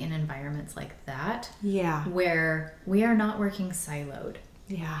 especially in environments like that. Yeah. Where we are not working siloed.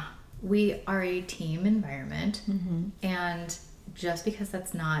 Yeah. We are a team environment. Mm-hmm. And just because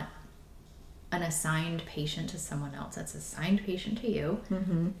that's not an assigned patient to someone else, that's assigned patient to you,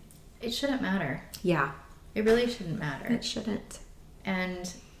 it shouldn't matter. Yeah. It really shouldn't matter. It shouldn't.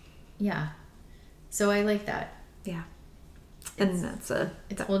 And yeah. So I like that. Yeah. And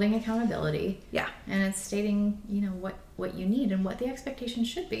it's holding accountability. Yeah. And it's stating, you know, what you need and what the expectation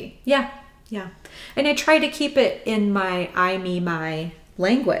should be. Yeah. Yeah. And I try to keep it in my I, me, my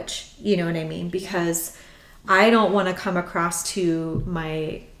language. You know what I mean? Because I don't want to come across to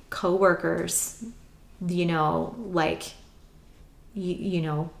my coworkers, you know, like, you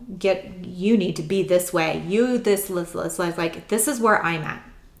know, you need to be this way. Like, this is where I'm at.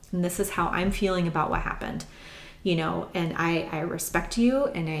 And this is how I'm feeling about what happened. You know, and I respect you,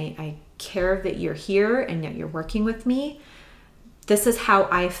 and I care that you're here and that you're working with me. This is how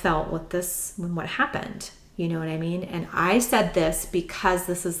I felt when what happened. You know what I mean? And I said this because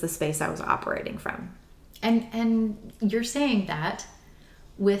this is the space I was operating from. And you're saying that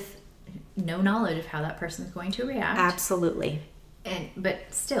with no knowledge of how that person's going to react. Absolutely. But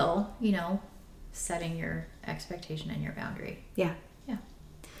still, you know, setting your expectation and your boundary. Yeah. Yeah.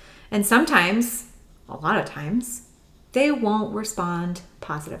 And sometimes, a lot of times, they won't respond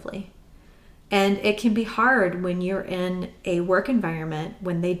positively. And it can be hard when you're in a work environment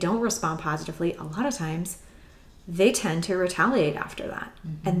when they don't respond positively. A lot of times, they tend to retaliate after that.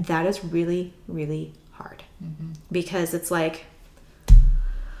 Mm-hmm. And that is really, really hard. Mm-hmm. Because it's like,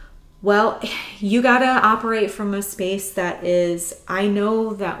 well, you got to operate from a space that is, I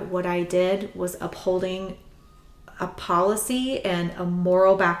know that what I did was upholding a policy and a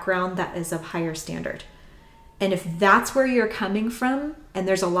moral background that is of higher standard. And if that's where you're coming from and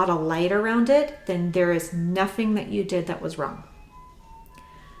there's a lot of light around it, then there is nothing that you did that was wrong.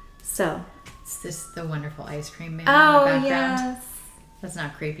 So. Is this the wonderful ice cream man in the background? Yes. That's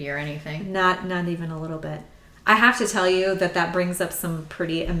not creepy or anything. Not even a little bit. I have to tell you that brings up some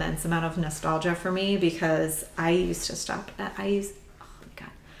pretty immense amount of nostalgia for me, because I used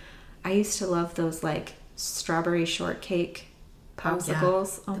to love those like strawberry shortcake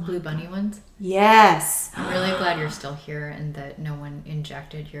popsicles. Oh, yeah. The Blue Bunny ones? Yes. I'm really glad you're still here and that no one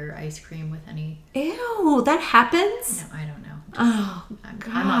injected your ice cream with any... Ew, that happens? No, I don't know.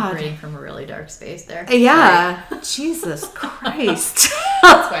 God. I'm operating from a really dark space there. Yeah. Jesus Christ.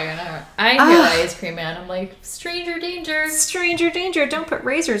 That's why I hear the ice cream man. I'm like, stranger danger. Stranger danger. Don't put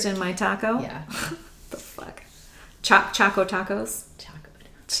razors in my taco. Yeah. The fuck. Choco tacos?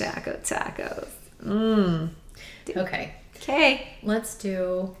 Choco tacos. Mmm. Okay. Okay. Let's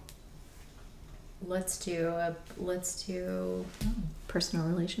do personal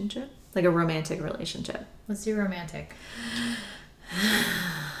relationship, like a romantic relationship. Let's do romantic.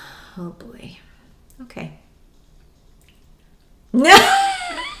 Oh boy. Okay. Yeah.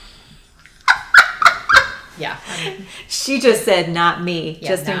 She just said not me, yeah,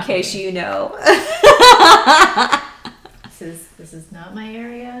 just in case you know. This is not my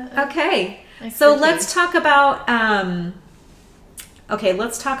area. Okay. So let's talk about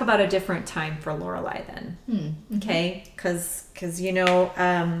let's talk about a different time for Lorelai then. Mm-hmm. Okay? Cuz you know,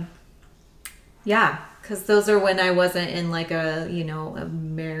 because those are when I wasn't in like a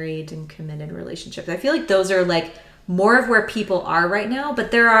married and committed relationship. I feel like those are like more of where people are right now, but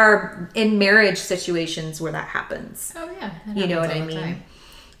there are in marriage situations where that happens. Oh yeah. You know what I mean?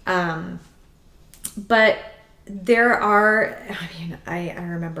 But there are, I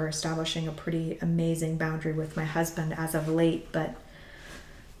remember establishing a pretty amazing boundary with my husband as of late, but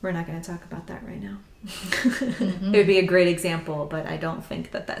we're not going to talk about that right now. Mm-hmm. It would be a great example, but I don't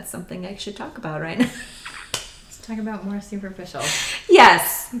think that that's something I should talk about right now. Let's talk about more superficial.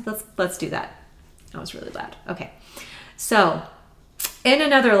 Yes, let's do that. That was really loud. Okay. So, in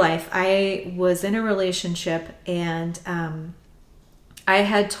another life, I was in a relationship, and I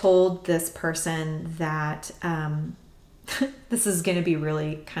had told this person that this is going to be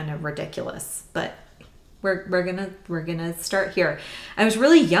really kind of ridiculous, but we're gonna start here. I was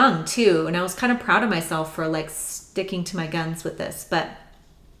really young too, and I was kind of proud of myself for like sticking to my guns with this. But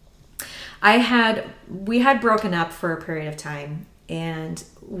we had broken up for a period of time, and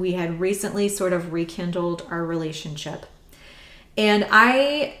we had recently sort of rekindled our relationship. And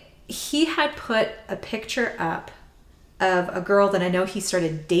he had put a picture up of a girl that I know he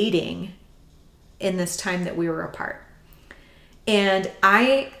started dating in this time that we were apart. And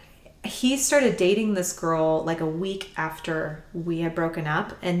he started dating this girl like a week after we had broken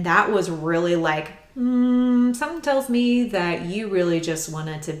up. And that was really like, something tells me that you really just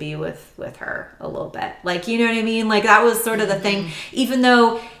wanted to be with her a little bit. Like, you know what I mean? Like that was sort of the thing, even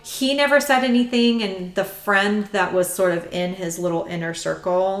though he never said anything. And the friend that was sort of in his little inner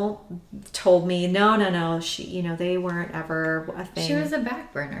circle told me, no, she, they weren't ever a thing. She was a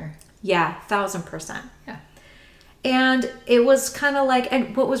back burner. Yeah, 1,000%. Yeah. And it was kind of like,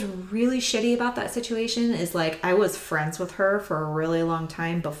 and what was really shitty about that situation is like, I was friends with her for a really long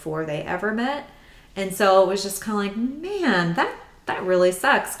time before they ever met. And so it was just kind of like, man, that really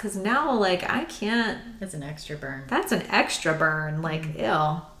sucks. Cause now like, I can't. That's an extra burn. That's an extra burn. Like,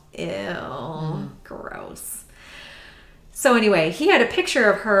 ew, gross. So anyway, he had a picture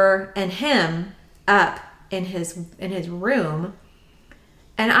of her and him up in his room.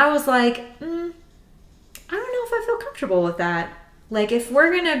 And I was like, I don't know if I feel comfortable with that. Like, if we're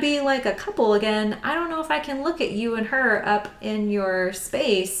going to be like a couple again, I don't know if I can look at you and her up in your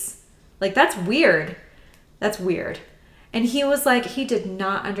space. Like, that's weird. That's weird. And he was like, he did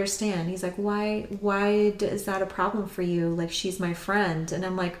not understand. He's like, why is that a problem for you? Like, she's my friend. And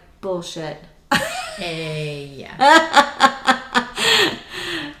I'm like, bullshit. Yeah.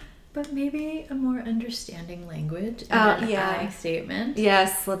 But maybe a more understanding language and I statement.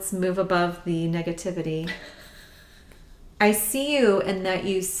 Yes, let's move above the negativity. I see you in that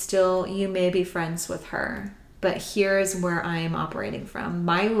you may be friends with her, but here's where I am operating from.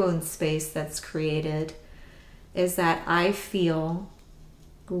 My wound space that's created is that I feel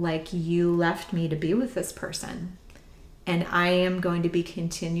like you left me to be with this person. And I am going to be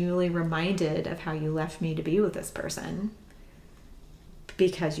continually reminded of how you left me to be with this person.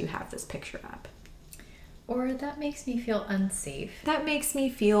 Because you have this picture up. Or that makes me feel unsafe. That makes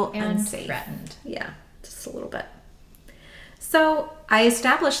me feel unsafe. Threatened. Yeah, just a little bit. So I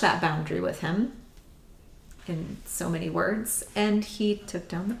established that boundary with him in so many words, and he took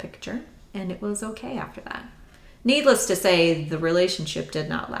down the picture, and it was okay after that. Needless to say, the relationship did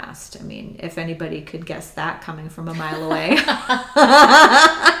not last. I mean, if anybody could guess that coming from a mile away.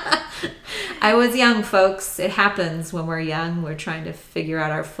 I was young, folks. It happens when we're young. We're trying to figure out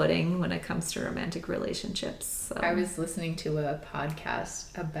our footing when it comes to romantic relationships. So. I was listening to a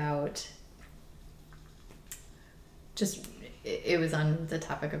podcast about it was on the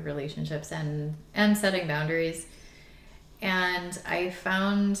topic of relationships and setting boundaries. And I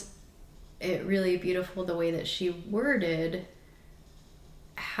found it really beautiful the way that she worded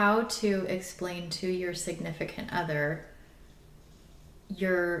how to explain to your significant other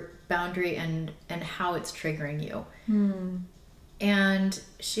your boundary and how it's triggering you. And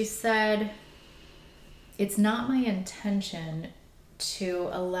she said, it's not my intention to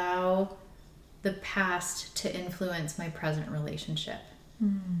allow the past to influence my present relationship.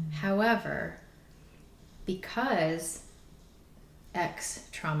 However, because X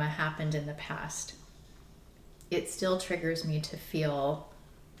trauma happened in the past, it still triggers me to feel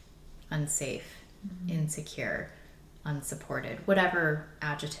unsafe, insecure, unsupported, whatever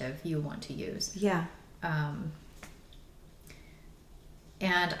adjective you want to use. Yeah.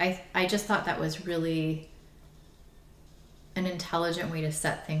 And I just thought that was really an intelligent way to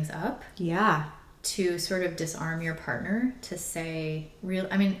set things up. Yeah. To sort of disarm your partner, to say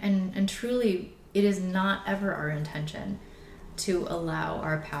and truly, it is not ever our intention to allow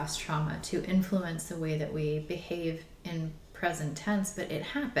our past trauma to influence the way that we behave in present tense, but it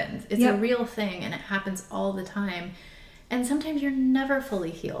happens. It's a real thing, and it happens all the time. And sometimes you're never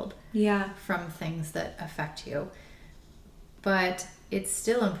fully healed from things that affect you. But it's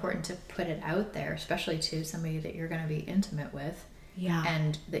still important to put it out there, especially to somebody that you're going to be intimate with. Yeah.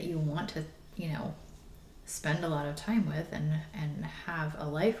 And that you want to, spend a lot of time with and have a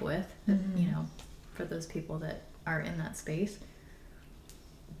life with, for those people that are in that space.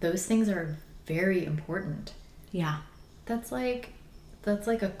 Those things are very important. Yeah. That's like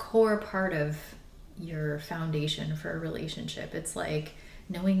a core part of your foundation for a relationship. It's like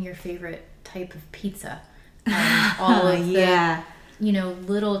knowing your favorite type of pizza and all of the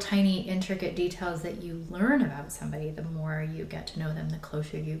little tiny intricate details that you learn about somebody. The more you get to know them, the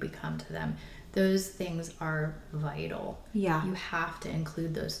closer you become to them. Those things are vital. Yeah. You have to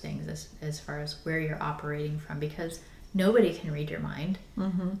include those things as far as where you're operating from, because nobody can read your mind.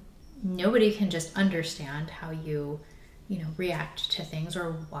 Nobody can just understand how you react to things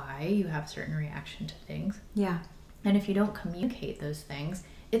or why you have certain reaction to things. Yeah. And if you don't communicate those things,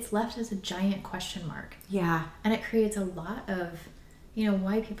 it's left as a giant question mark. Yeah. And it creates a lot of,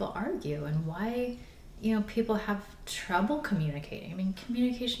 why people argue and why, people have trouble communicating. I mean,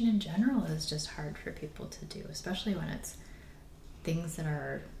 communication in general is just hard for people to do, especially when it's things that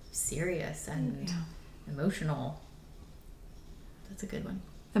are serious and emotional. That's a good one.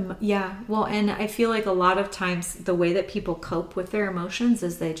 Yeah. Well, and I feel like a lot of times the way that people cope with their emotions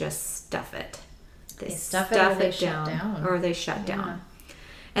is they just stuff it. They stuff it down. Or they shut down.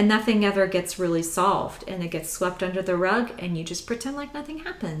 And nothing ever gets really solved, and it gets swept under the rug, and you just pretend like nothing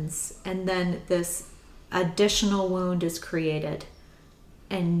happens. And then this additional wound is created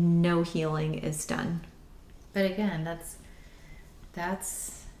and no healing is done. But again,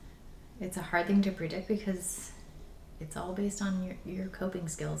 it's a hard thing to predict because it's all based on your coping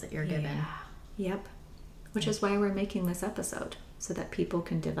skills that you're given. Yep. Which is why we're making this episode, so that people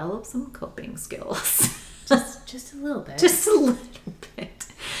can develop some coping skills. Just a little bit. Just a little bit.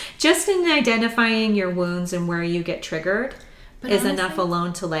 Just in identifying your wounds and where you get triggered is honestly enough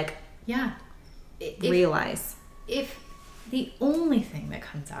alone to realize. If the only thing that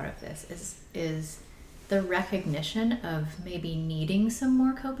comes out of this is the recognition of maybe needing some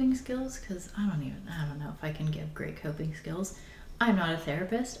more coping skills, because I don't know if I can give great coping skills. I'm not a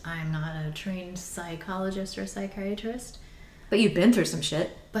therapist. I'm not a trained psychologist or psychiatrist. But you've been through some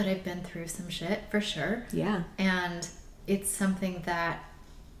shit. But I've been through some shit, for sure. Yeah. And it's something that,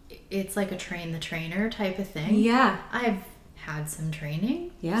 it's like a train the trainer type of thing. Yeah. I've had some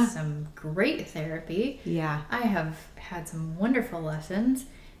training. Yeah. Some great therapy. Yeah. I have had some wonderful lessons.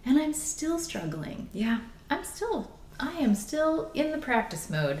 And I'm still struggling. Yeah. I am still in the practice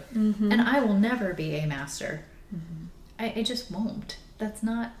mode. Mm-hmm. And I will never be a master. Mm-hmm. I just won't. That's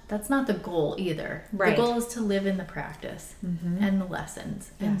not the goal either. Right. The goal is to live in the practice and the lessons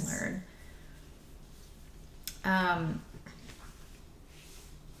and learn.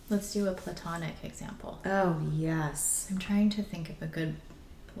 Let's do a platonic example. Oh, yes. I'm trying to think of a good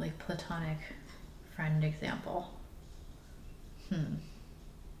platonic friend example.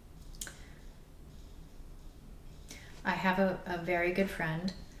 I have a very good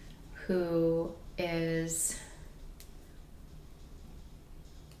friend who is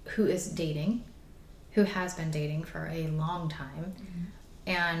dating, who has been dating for a long time,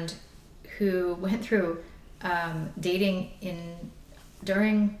 and who went through dating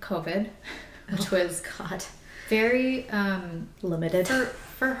during COVID, which was very limited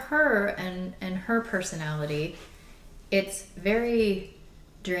for her and her personality. It's very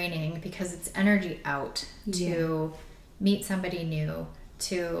draining because it's energy out to meet somebody new,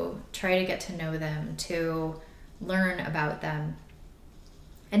 to try to get to know them, to learn about them.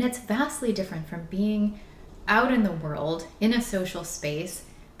 And it's vastly different from being out in the world, in a social space,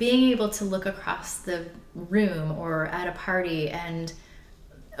 being able to look across the room or at a party and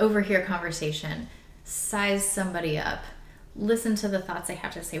overhear conversation, size somebody up, listen to the thoughts they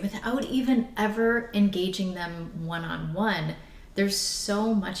have to say without even ever engaging them one-on-one. There's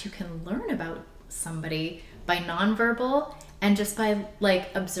so much you can learn about somebody by nonverbal and just by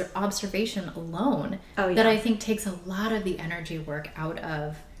observation alone that I think takes a lot of the energy work out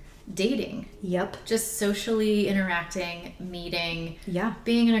of dating. Yep. Just socially interacting, meeting,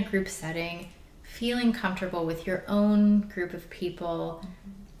 being in a group setting, feeling comfortable with your own group of people,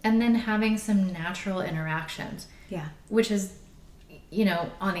 and then having some natural interactions. Yeah. Which is,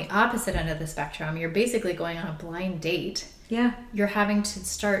 on the opposite end of the spectrum, you're basically going on a blind date. Yeah. You're having to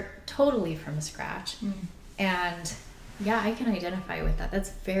start totally from scratch. And I can identify with that.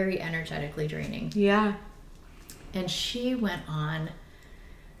 That's very energetically draining. Yeah. And she went on,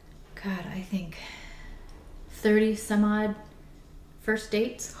 I think 30 some odd first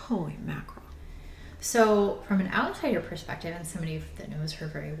dates. Holy mackerel. So from an outsider perspective and somebody that knows her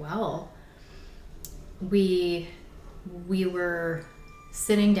very well, we were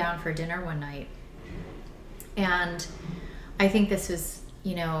sitting down for dinner one night, and I think this was,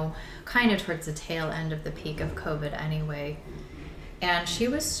 kind of towards the tail end of the peak of COVID anyway. And she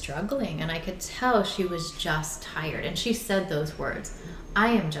was struggling, and I could tell she was just tired. And she said those words, "I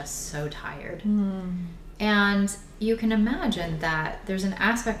am just so tired." And you can imagine that there's an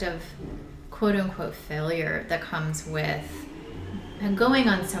aspect of quote unquote failure that comes with going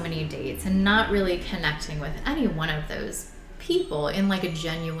on so many dates and not really connecting with any one of those people in like a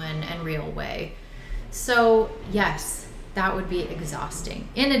genuine and real way. So yes, that would be exhausting,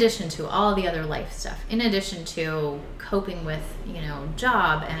 in addition to all the other life stuff, in addition to coping with,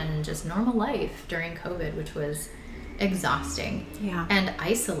 job and just normal life during COVID, which was exhausting and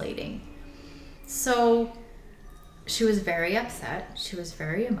isolating. So she was very upset. She was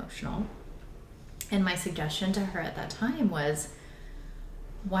very emotional. And my suggestion to her at that time was,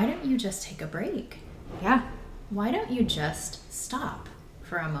 why don't you just take a break? Yeah. Why don't you just stop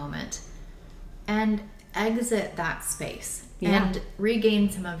for a moment and exit that space and regain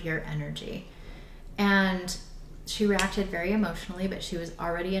some of your energy? And she reacted very emotionally, but she was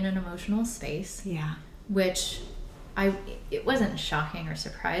already in an emotional space. Yeah. Which it wasn't shocking or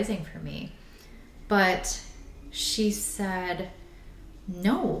surprising for me. But she said,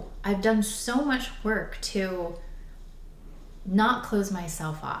 no, I've done so much work to not close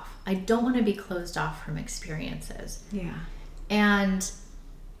myself off. I don't want to be closed off from experiences. Yeah. And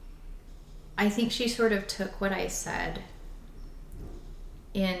I think she sort of took what I said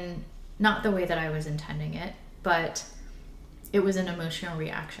in not the way that I was intending it, but it was an emotional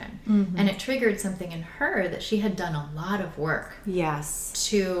reaction. And it triggered something in her that she had done a lot of work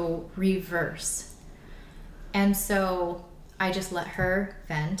to reverse. And so I just let her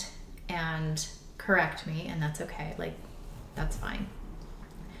vent and correct me, and that's okay. Like, that's fine.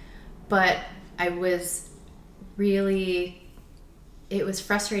 But it was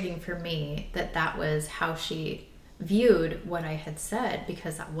frustrating for me that was how she viewed what I had said,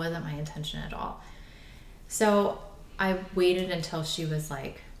 because that wasn't my intention at all. So I waited until she was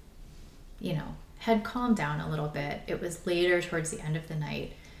like, had calmed down a little bit. It was later towards the end of the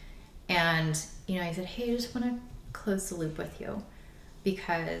night. And, I said, hey, I just want to close the loop with you,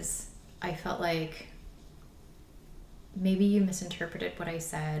 because I felt like maybe you misinterpreted what I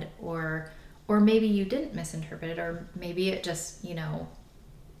said, or maybe you didn't misinterpret it, or maybe it just,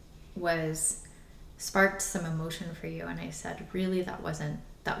 sparked some emotion for you. And I said, really, that wasn't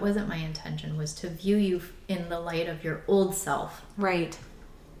my intention, was to view you in the light of your old self. Right.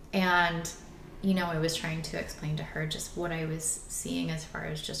 And, I was trying to explain to her just what I was seeing as far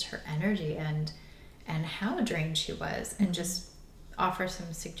as just her energy and how drained she was, and just offer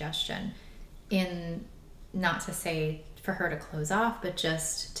some suggestion, in not to say for her to close off, but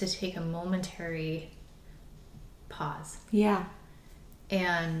just to take a momentary pause. Yeah.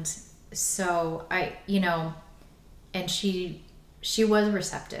 And so and she was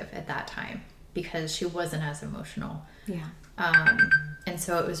receptive at that time, because she wasn't as emotional. Yeah. And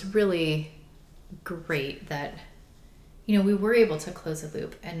so it was really great that, we were able to close the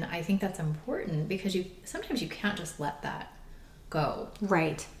loop. And I think that's important, because sometimes you can't just let that go.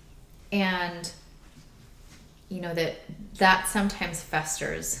 Right. And, that sometimes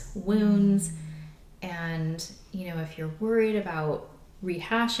festers wounds. And, if you're worried about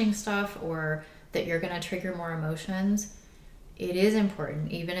rehashing stuff, or that you're going to trigger more emotions, it is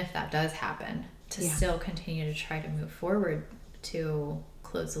important, even if that does happen, to still continue to try to move forward to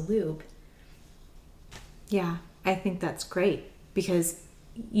close the loop. Yeah, I think that's great, because,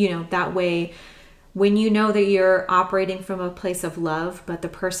 that way, when you know that you're operating from a place of love, but the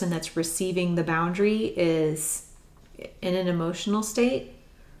person that's receiving the boundary is in an emotional state,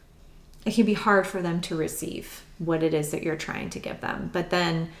 it can be hard for them to receive what it is that you're trying to give them. But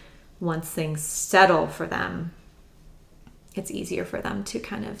then once things settle for them, it's easier for them to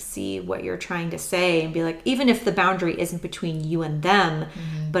kind of see what you're trying to say, and be like, even if the boundary isn't between you and them,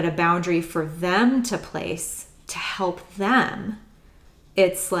 but a boundary for them to place to help them,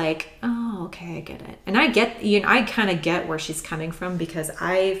 it's like, oh, okay, I get it. And I kind of get where she's coming from, because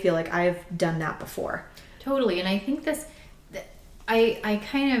I feel like I've done that before. Totally. And I think I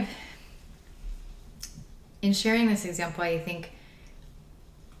kind of, in sharing this example, I think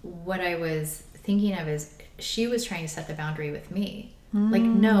what I was thinking of is, she was trying to set the boundary with me. Like,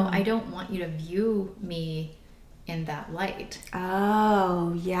 no, I don't want you to view me in that light.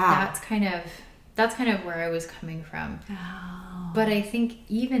 Oh, yeah. That's kind of where I was coming from. Oh. But I think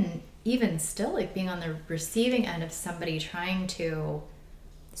even still, like, being on the receiving end of somebody trying to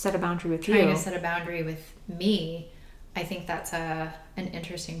set a boundary with trying to set a boundary with me, I think that's an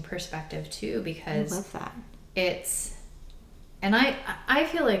interesting perspective too, because I love that. And I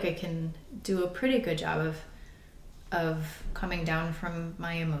feel like I can do a pretty good job of coming down from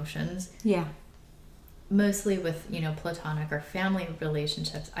my emotions. Yeah. Mostly with, platonic or family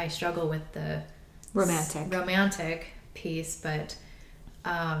relationships. I struggle with the romantic piece, but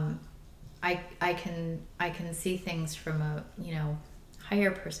I can see things from a,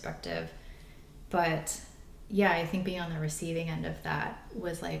 higher perspective. But yeah, I think being on the receiving end of that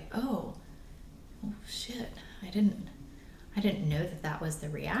was like, oh shit, I didn't know that was the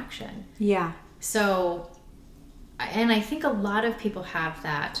reaction. Yeah. So, and I think a lot of people have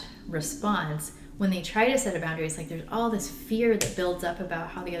that response when they try to set a boundary. It's like there's all this fear that builds up about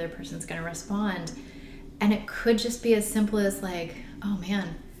how the other person's going to respond. And it could just be as simple as like, oh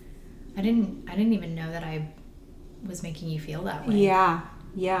man, I didn't even know that I was making you feel that way. Yeah.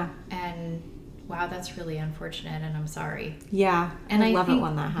 Yeah. And wow, that's really unfortunate, and I'm sorry. Yeah. And I love think it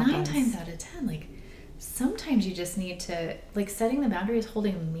when that happens. 9 times out of 10, like, sometimes you just need to, like, setting the boundary is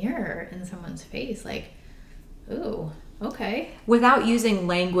holding a mirror in someone's face. Like, ooh, okay. Without using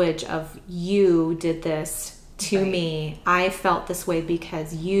language of, you did this to me. I felt this way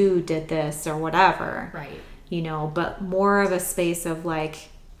because you did this, or whatever. Right. But more of a space of like,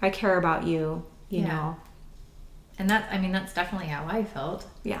 I care about you, you know. And that's definitely how I felt.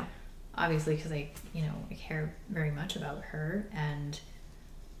 Yeah. Obviously, because I care very much about her, and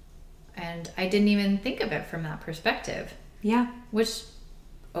I didn't even think of it from that perspective. Yeah. Which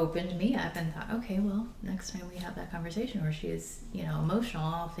opened me up and thought, okay, well, next time we have that conversation where she's, you know, emotional,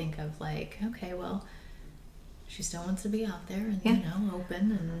 I'll think of like, okay, well, she still wants to be out there and, you know,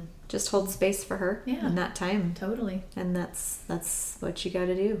 open and just hold space for her in that time. Totally. And that's what you got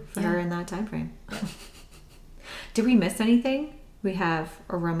to do for her in that time frame. Yeah. Did we miss anything? We have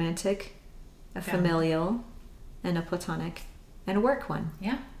a romantic, a familial, and a platonic, and a work one.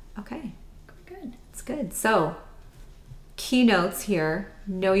 Yeah. Okay. Good. It's good. So, keynotes here: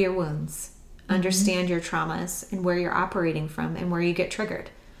 know your wounds, understand your traumas, and where you're operating from, and where you get triggered.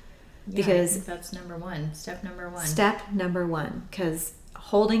 Yeah, because I think that's number one. Step number one. Step number one, because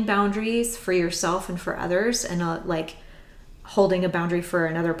holding boundaries for yourself and for others, and like holding a boundary for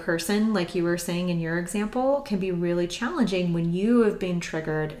another person, like you were saying in your example, can be really challenging when you have been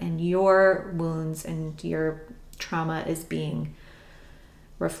triggered and your wounds and your trauma is being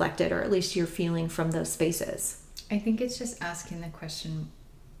reflected, or at least you're feeling from those spaces. I think it's just asking the question,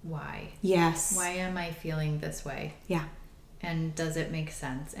 why? Yes. Why am I feeling this way? Yeah. And does it make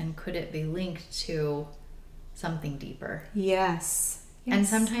sense? And could it be linked to something deeper? Yes. Yes. And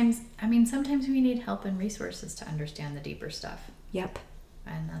sometimes we need help and resources to understand the deeper stuff. Yep.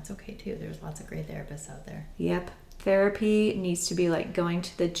 And that's okay too. There's lots of great therapists out there. Yep. Therapy needs to be like going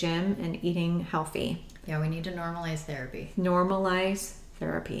to the gym and eating healthy. Yeah, we need to normalize therapy. Normalize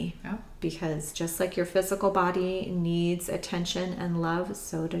therapy. Oh. Because just like your physical body needs attention and love,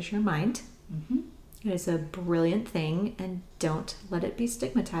 so does your mind. Mm-hmm. It is a brilliant thing, and don't let it be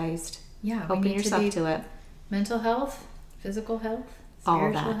stigmatized. Yeah, open yourself to it. Mental health, physical health, all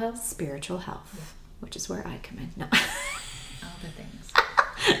spiritual that. Health. Spiritual health, which is where I come in. No. All the things.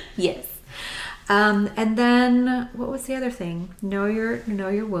 Yes. And then what was the other thing? Know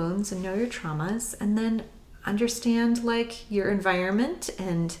your wounds and know your traumas, and then understand like your environment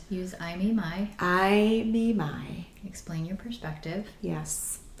and use I, me, my. I, me, my. Explain your perspective.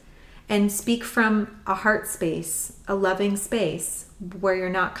 Yes. And speak from a heart space, a loving space, where you're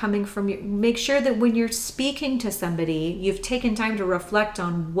not coming from your... Make sure that when you're speaking to somebody, you've taken time to reflect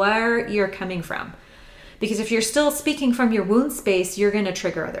on where you're coming from. Because if you're still speaking from your wound space, you're going to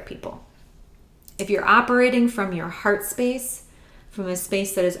trigger other people. If you're operating from your heart space, from a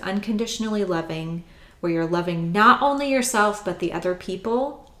space that is unconditionally loving, where you're loving not only yourself, but the other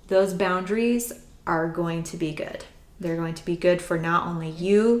people, those boundaries are going to be good. They're going to be good for not only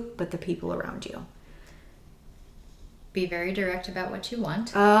you, but the people around you. Be very direct about what you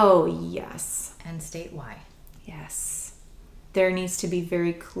want. Oh, yes. And state why. Yes. There needs to be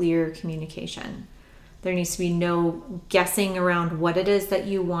very clear communication. There needs to be no guessing around what it is that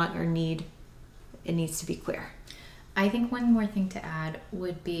you want or need. It needs to be clear. I think one more thing to add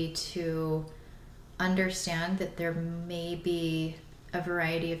would be to understand that there may be a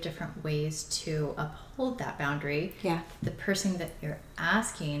variety of different ways to uphold that boundary. Yeah. The person that you're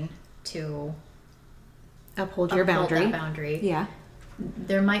asking to uphold your boundary. That boundary. Yeah.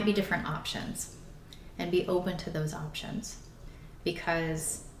 There might be different options, and be open to those options,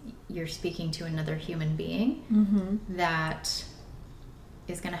 because you're speaking to another human being that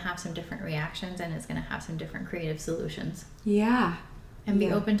is going to have some different reactions and is going to have some different creative solutions. Yeah. And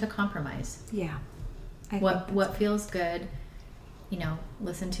be open to compromise. Yeah. What feels good,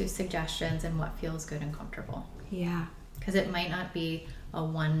 listen to suggestions and what feels good and comfortable. Yeah. Because it might not be a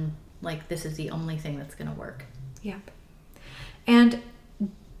one, like this is the only thing that's going to work. Yep. And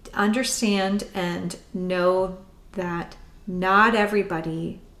understand and know that not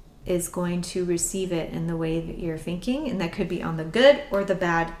everybody is going to receive it in the way that you're thinking, and that could be on the good or the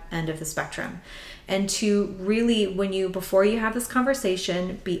bad end of the spectrum. And to really, before you have this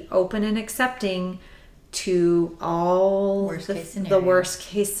conversation, be open and accepting to all the worst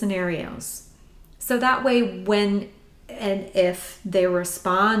case scenarios. So that way, when and if they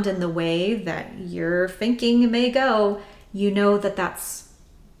respond in the way that you're thinking may go, you know that that's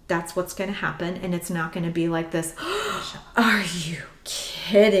what's going to happen, and it's not going to be like this. Are you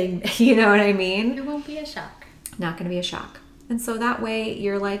kidding? You know what I mean? It won't be a shock. Not going to be a shock. And so that way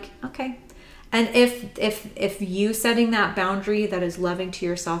you're like, okay. And if you setting that boundary that is loving to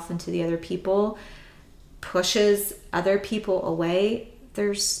yourself and to the other people pushes other people away,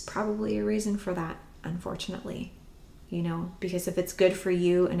 there's probably a reason for that, unfortunately. Because if it's good for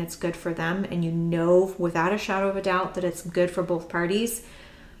you and it's good for them, and without a shadow of a doubt that it's good for both parties,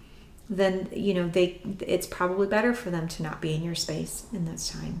 then it's probably better for them to not be in your space in this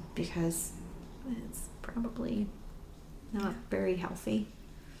time, because it's probably not very healthy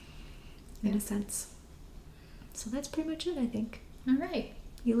in a sense. So that's pretty much it, I think. All right.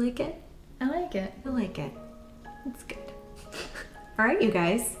 You like it? I like it. I like it. It's good. All right, you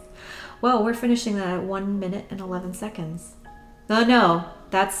guys. Well, we're finishing that at 1 minute and 11 seconds. Oh no,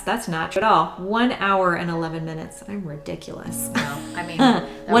 that's not true at all. 1 hour and 11 minutes. I'm ridiculous. No, I mean, that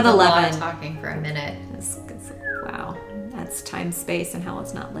was a lot of talking for a minute. Wow, that's time, space, and how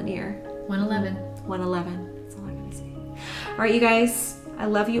it's not linear. 111. 111. That's all I'm gonna say. All right, you guys. I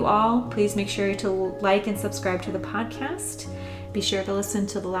love you all. Please make sure to like and subscribe to the podcast. Be sure to listen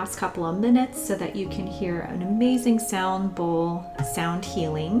to the last couple of minutes so that you can hear an amazing sound bowl, sound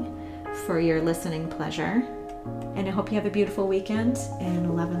healing for your listening pleasure. And I hope you have a beautiful weekend,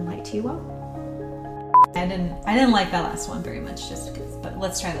 and love and light to you all. I didn't like that last one very much, just because. But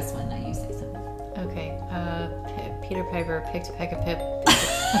let's try this one. Now you say something. Okay. Peter Piper picked a peck of pip.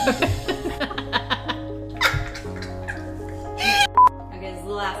 Okay, this is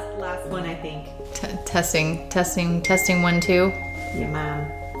the last one, I think. Testing 1 2. Yeah, ma'am.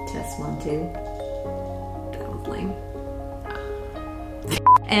 Test 1 2. That was lame.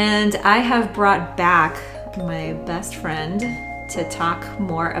 And I have brought back my best friend to talk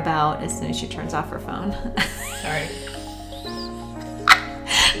more about as soon as she turns off her phone. Sorry.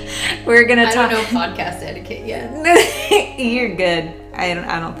 We're gonna talk. I don't know podcast etiquette yet. You're good. I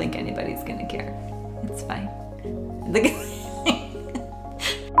don't think anybody's gonna care. It's fine.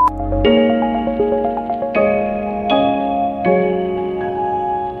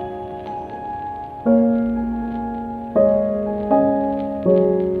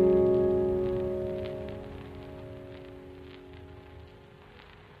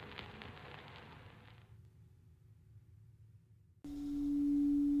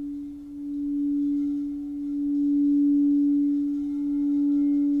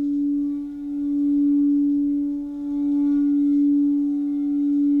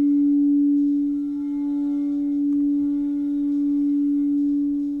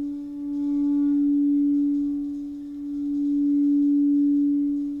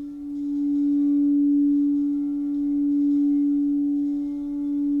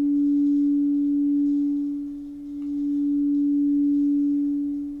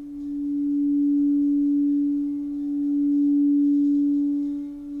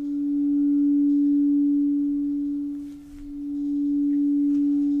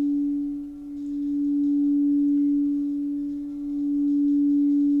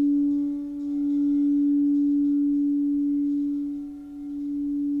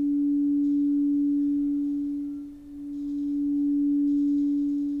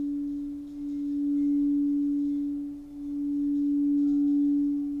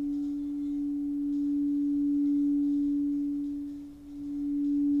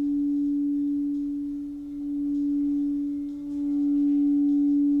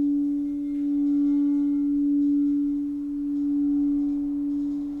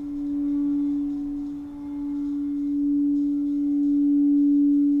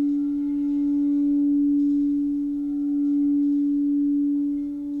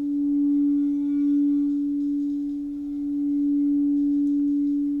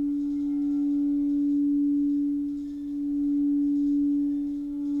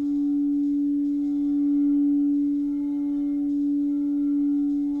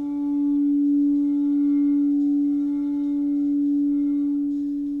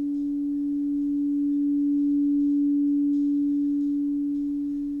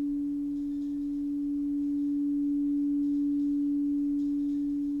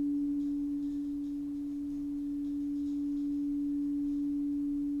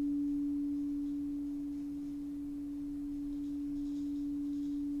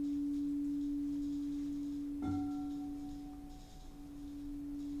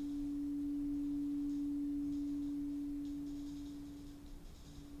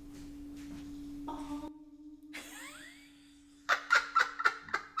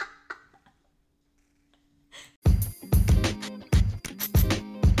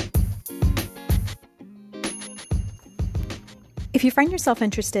 If you find yourself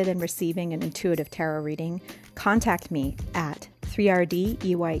interested in receiving an intuitive tarot reading, contact me at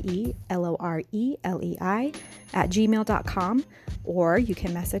 3rdeyelorelei or you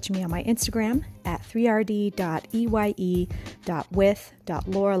can message me on my Instagram at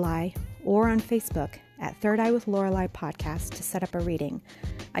 3rd.eye.with.lorelei or on Facebook at Third Eye with Lorelei podcast to set up a reading.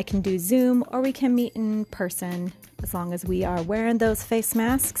 I can do Zoom or we can meet in person as long as we are wearing those face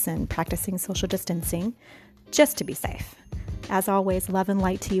masks and practicing social distancing, just to be safe. As always, love and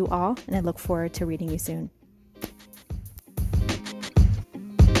light to you all, and I look forward to reading you soon.